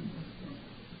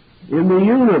 In the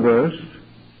universe,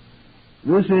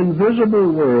 this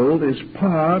invisible world is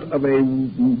part of a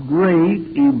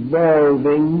great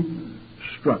evolving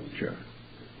structure.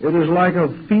 It is like a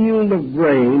field of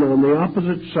grain on the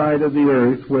opposite side of the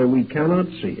earth where we cannot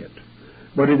see it,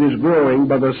 but it is growing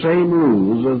by the same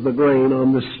rules as the grain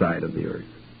on this side of the earth.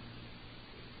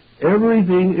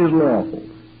 Everything is lawful.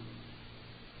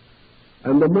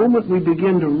 And the moment we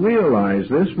begin to realize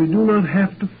this, we do not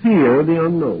have to fear the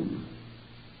unknown.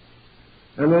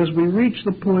 And as we reach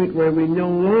the point where we no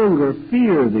longer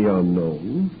fear the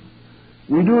unknown,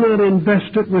 we do not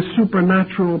invest it with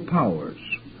supernatural powers.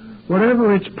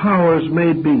 Whatever its powers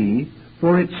may be,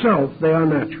 for itself they are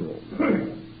natural.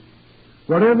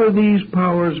 Whatever these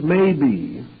powers may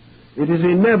be, it is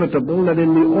inevitable that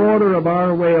in the order of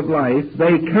our way of life,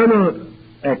 they cannot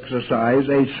exercise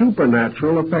a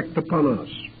supernatural effect upon us,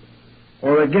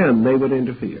 or again they would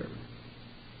interfere.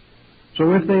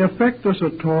 So if they affect us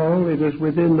at all, it is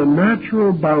within the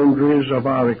natural boundaries of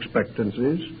our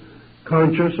expectancies,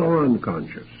 conscious or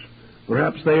unconscious.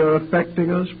 Perhaps they are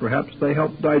affecting us, perhaps they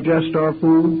help digest our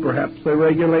food, perhaps they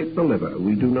regulate the liver.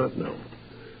 We do not know.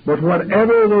 But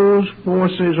whatever those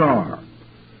forces are,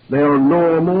 they are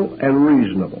normal and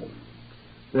reasonable.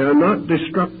 They are not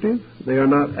destructive, they are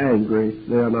not angry,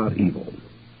 they are not evil.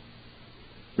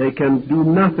 They can do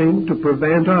nothing to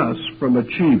prevent us from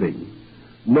achieving,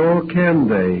 nor can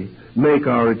they make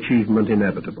our achievement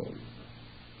inevitable.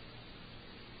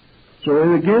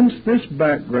 So against this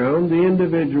background, the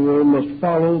individual must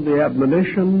follow the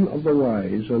admonition of the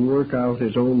wise and work out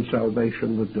his own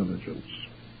salvation with diligence.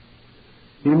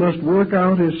 He must work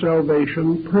out his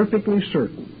salvation perfectly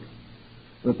certain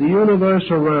that the universe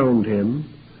around him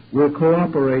will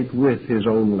cooperate with his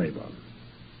own labor.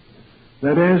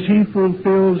 That as he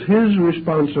fulfills his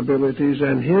responsibilities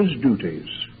and his duties,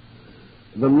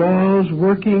 the laws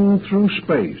working through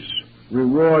space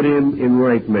reward him in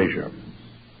right measure.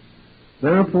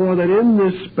 Therefore, that in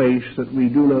this space that we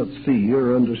do not see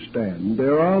or understand,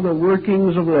 there are the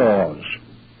workings of laws.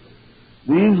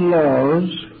 These laws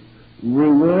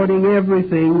rewarding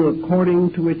everything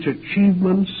according to its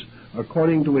achievements,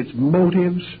 according to its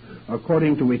motives,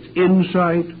 according to its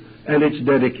insight and its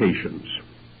dedications.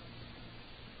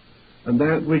 And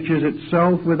that which is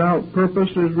itself without purpose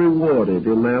is rewarded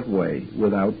in that way,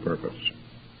 without purpose.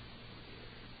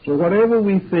 So whatever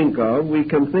we think of, we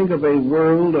can think of a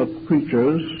world of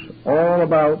creatures all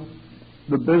about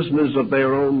the business of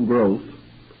their own growth,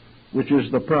 which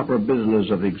is the proper business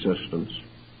of existence.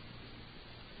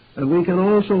 And we can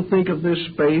also think of this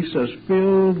space as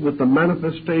filled with the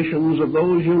manifestations of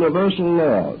those universal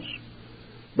laws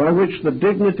by which the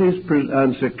dignities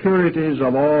and securities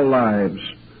of all lives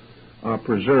are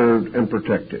preserved and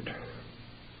protected.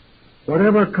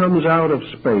 Whatever comes out of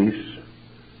space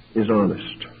is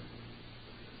honest.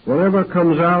 Whatever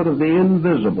comes out of the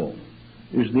invisible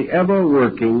is the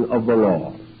ever-working of the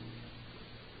law.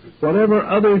 Whatever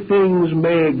other things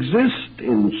may exist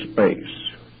in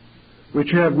space,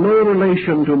 which have no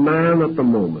relation to man at the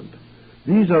moment,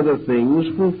 these other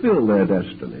things fulfill their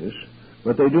destinies,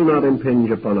 but they do not impinge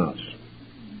upon us.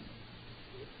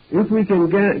 If we can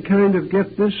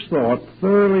get this thought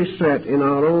thoroughly set in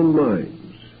our own minds,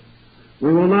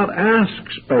 we will not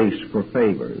ask space for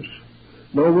favors,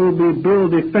 nor will we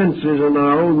build defenses in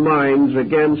our own minds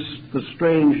against the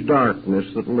strange darkness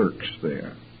that lurks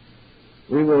there.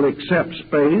 We will accept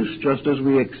space just as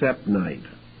we accept night,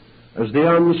 as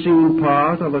the unseen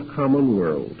part of a common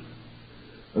world,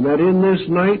 and that in this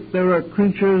night there are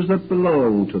creatures that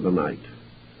belong to the night,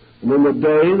 and in the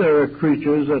day there are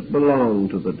creatures that belong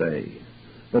to the day,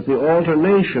 that the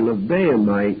alternation of day and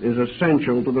night is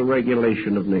essential to the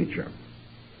regulation of nature.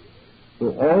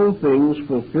 So all things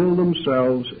fulfill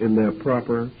themselves in their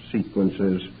proper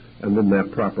sequences and in their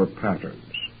proper patterns.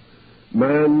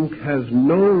 Man has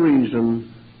no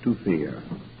reason to fear.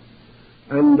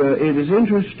 And it is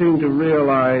interesting to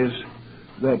realize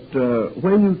that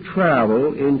when you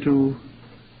travel into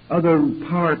other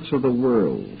parts of the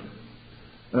world,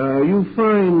 you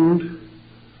find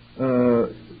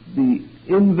the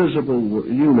invisible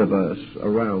universe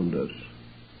around us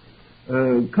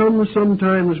comes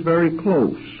sometimes very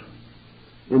close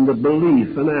in the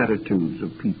belief and attitudes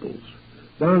of peoples.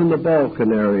 Down in the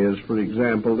Balkan areas, for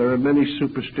example, there are many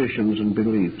superstitions and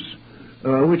beliefs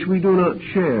which we do not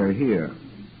share here.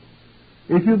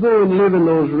 If you go and live in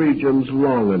those regions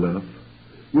long enough,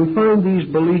 you'll find these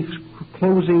beliefs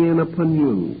closing in upon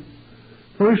you.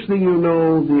 First thing you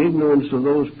know, the ignorance of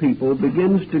those people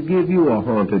begins to give you a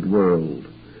haunted world,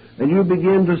 and you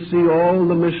begin to see all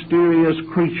the mysterious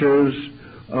creatures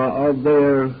of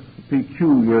their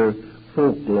peculiar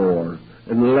folklore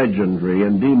and legendary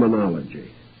and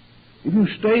demonology. If you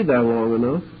stay there long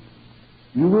enough,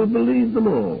 you will believe them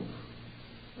all,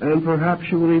 and perhaps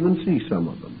you will even see some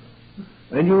of them.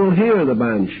 And you will hear the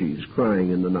banshees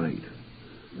crying in the night,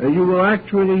 and you will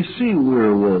actually see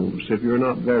werewolves if you're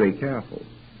not very careful.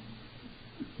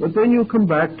 But then you come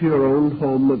back to your own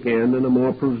home again in a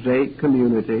more prosaic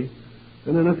community,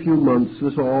 and in a few months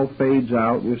this all fades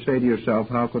out, and you say to yourself,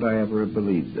 how could I ever have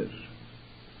believed this?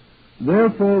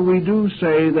 Therefore, we do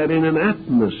say that in an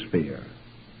atmosphere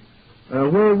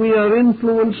where we are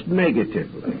influenced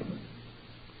negatively,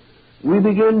 we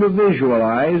begin to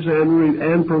visualize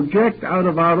and project out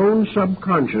of our own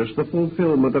subconscious the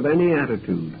fulfillment of any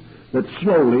attitude that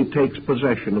slowly takes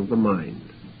possession of the mind.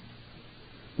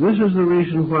 This is the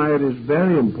reason why it is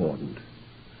very important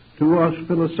to us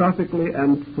philosophically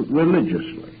and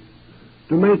religiously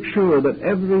to make sure that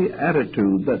every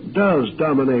attitude that does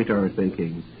dominate our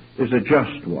thinking is a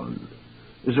just one,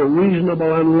 is a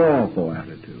reasonable and lawful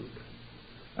attitude,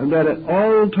 and that at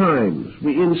all times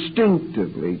we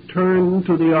instinctively turn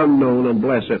to the unknown and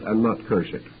bless it and not curse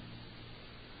it.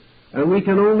 And we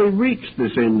can only reach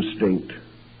this instinct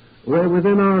where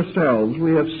within ourselves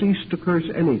we have ceased to curse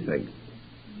anything,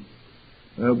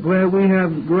 where we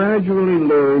have gradually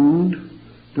learned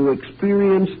to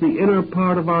experience the inner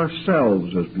part of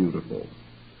ourselves as beautiful,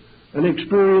 and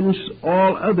experience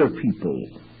all other people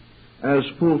as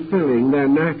fulfilling their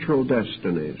natural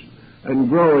destinies and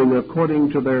growing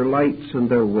according to their lights and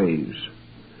their ways,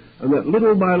 and that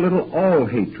little by little all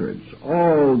hatreds,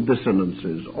 all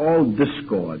dissonances, all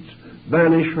discords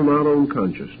vanish from our own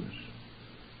consciousness.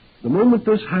 The moment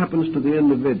this happens to the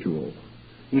individual,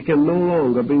 he can no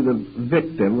longer be the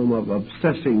victim of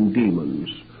obsessing demons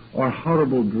or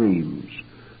horrible dreams,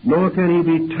 nor can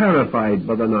he be terrified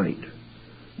by the night,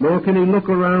 nor can he look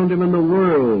around him in the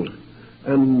world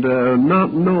and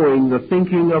not knowing the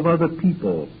thinking of other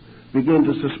people, begin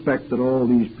to suspect that all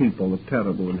these people are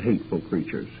terrible and hateful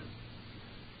creatures.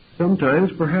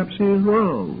 Sometimes perhaps he is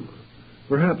wrong.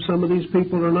 Perhaps some of these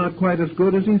people are not quite as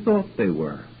good as he thought they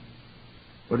were.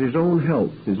 But his own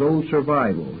health, his own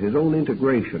survival, his own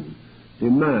integration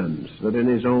demands that in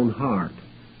his own heart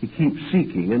he keeps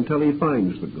seeking until he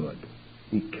finds the good.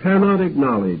 He cannot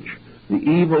acknowledge the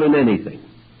evil in anything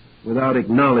without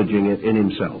acknowledging it in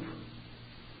himself.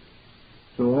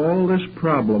 So all this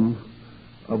problem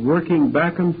of working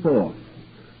back and forth,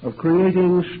 of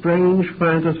creating strange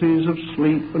fantasies of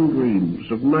sleep and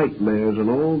dreams, of nightmares and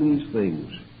all these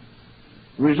things,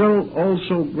 result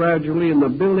also gradually in the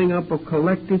building up of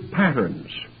collective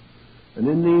patterns. And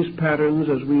in these patterns,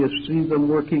 as we see them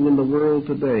working in the world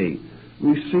today,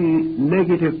 we see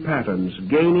negative patterns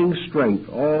gaining strength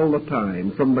all the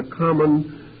time from the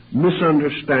common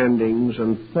misunderstandings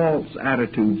and false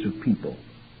attitudes of people.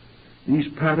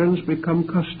 These patterns become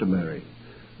customary,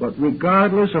 but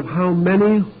regardless of how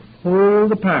many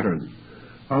hold the pattern,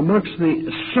 how much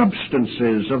the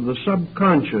substances of the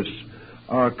subconscious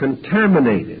are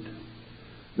contaminated,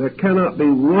 there cannot be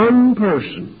one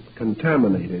person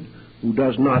contaminated who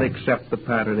does not accept the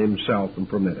pattern himself and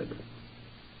permit it.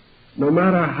 No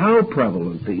matter how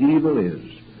prevalent the evil is,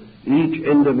 each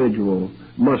individual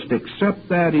must accept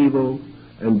that evil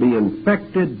and be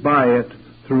infected by it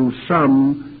through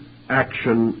some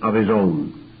action of his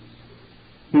own.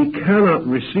 He cannot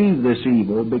receive this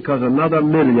evil because another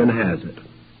million has it.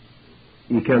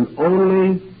 He can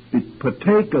only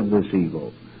partake of this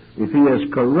evil if he has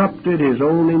corrupted his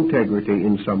own integrity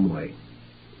in some way.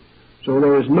 So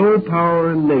there is no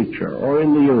power in nature or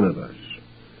in the universe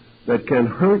that can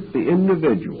hurt the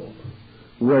individual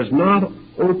who has not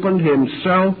opened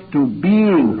himself to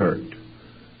being hurt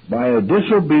by a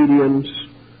disobedience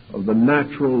of the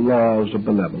natural laws of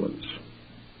benevolence.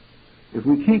 If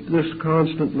we keep this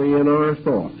constantly in our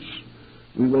thoughts,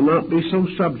 we will not be so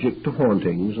subject to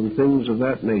hauntings and things of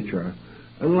that nature,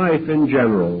 and life in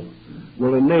general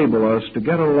will enable us to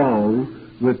get along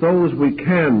with those we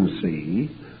can see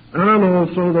and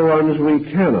also the ones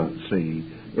we cannot see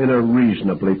in a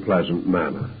reasonably pleasant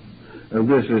manner. And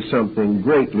this is something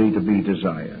greatly to be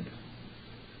desired,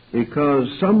 because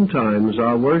sometimes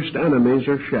our worst enemies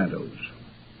are shadows,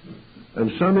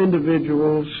 and some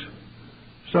individuals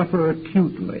suffer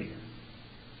acutely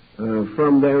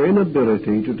from their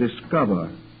inability to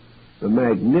discover the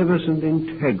magnificent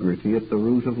integrity at the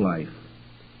root of life.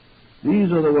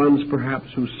 These are the ones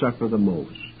perhaps who suffer the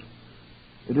most.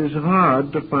 It is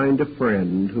hard to find a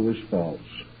friend who is false,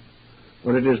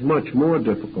 but it is much more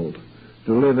difficult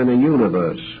to live in a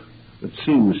universe that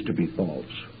seems to be false.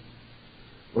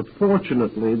 But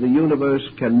fortunately, the universe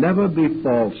can never be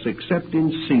false except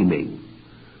in seeming,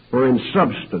 for in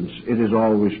substance it is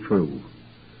always true.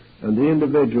 And the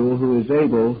individual who is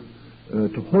able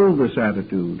to hold this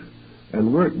attitude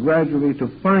and work gradually to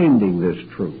finding this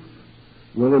truth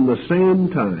will in the same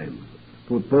time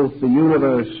put both the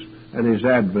universe and his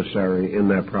adversary in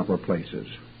their proper places.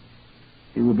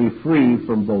 He will be free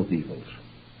from both evils.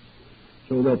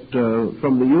 So that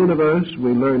from the universe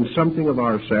we learn something of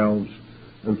ourselves,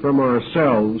 and from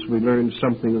ourselves we learn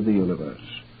something of the universe.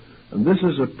 And this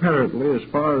is apparently as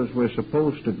far as we're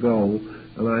supposed to go,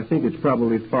 and I think it's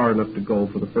probably far enough to go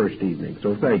for the first evening.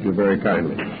 So thank you very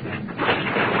kindly.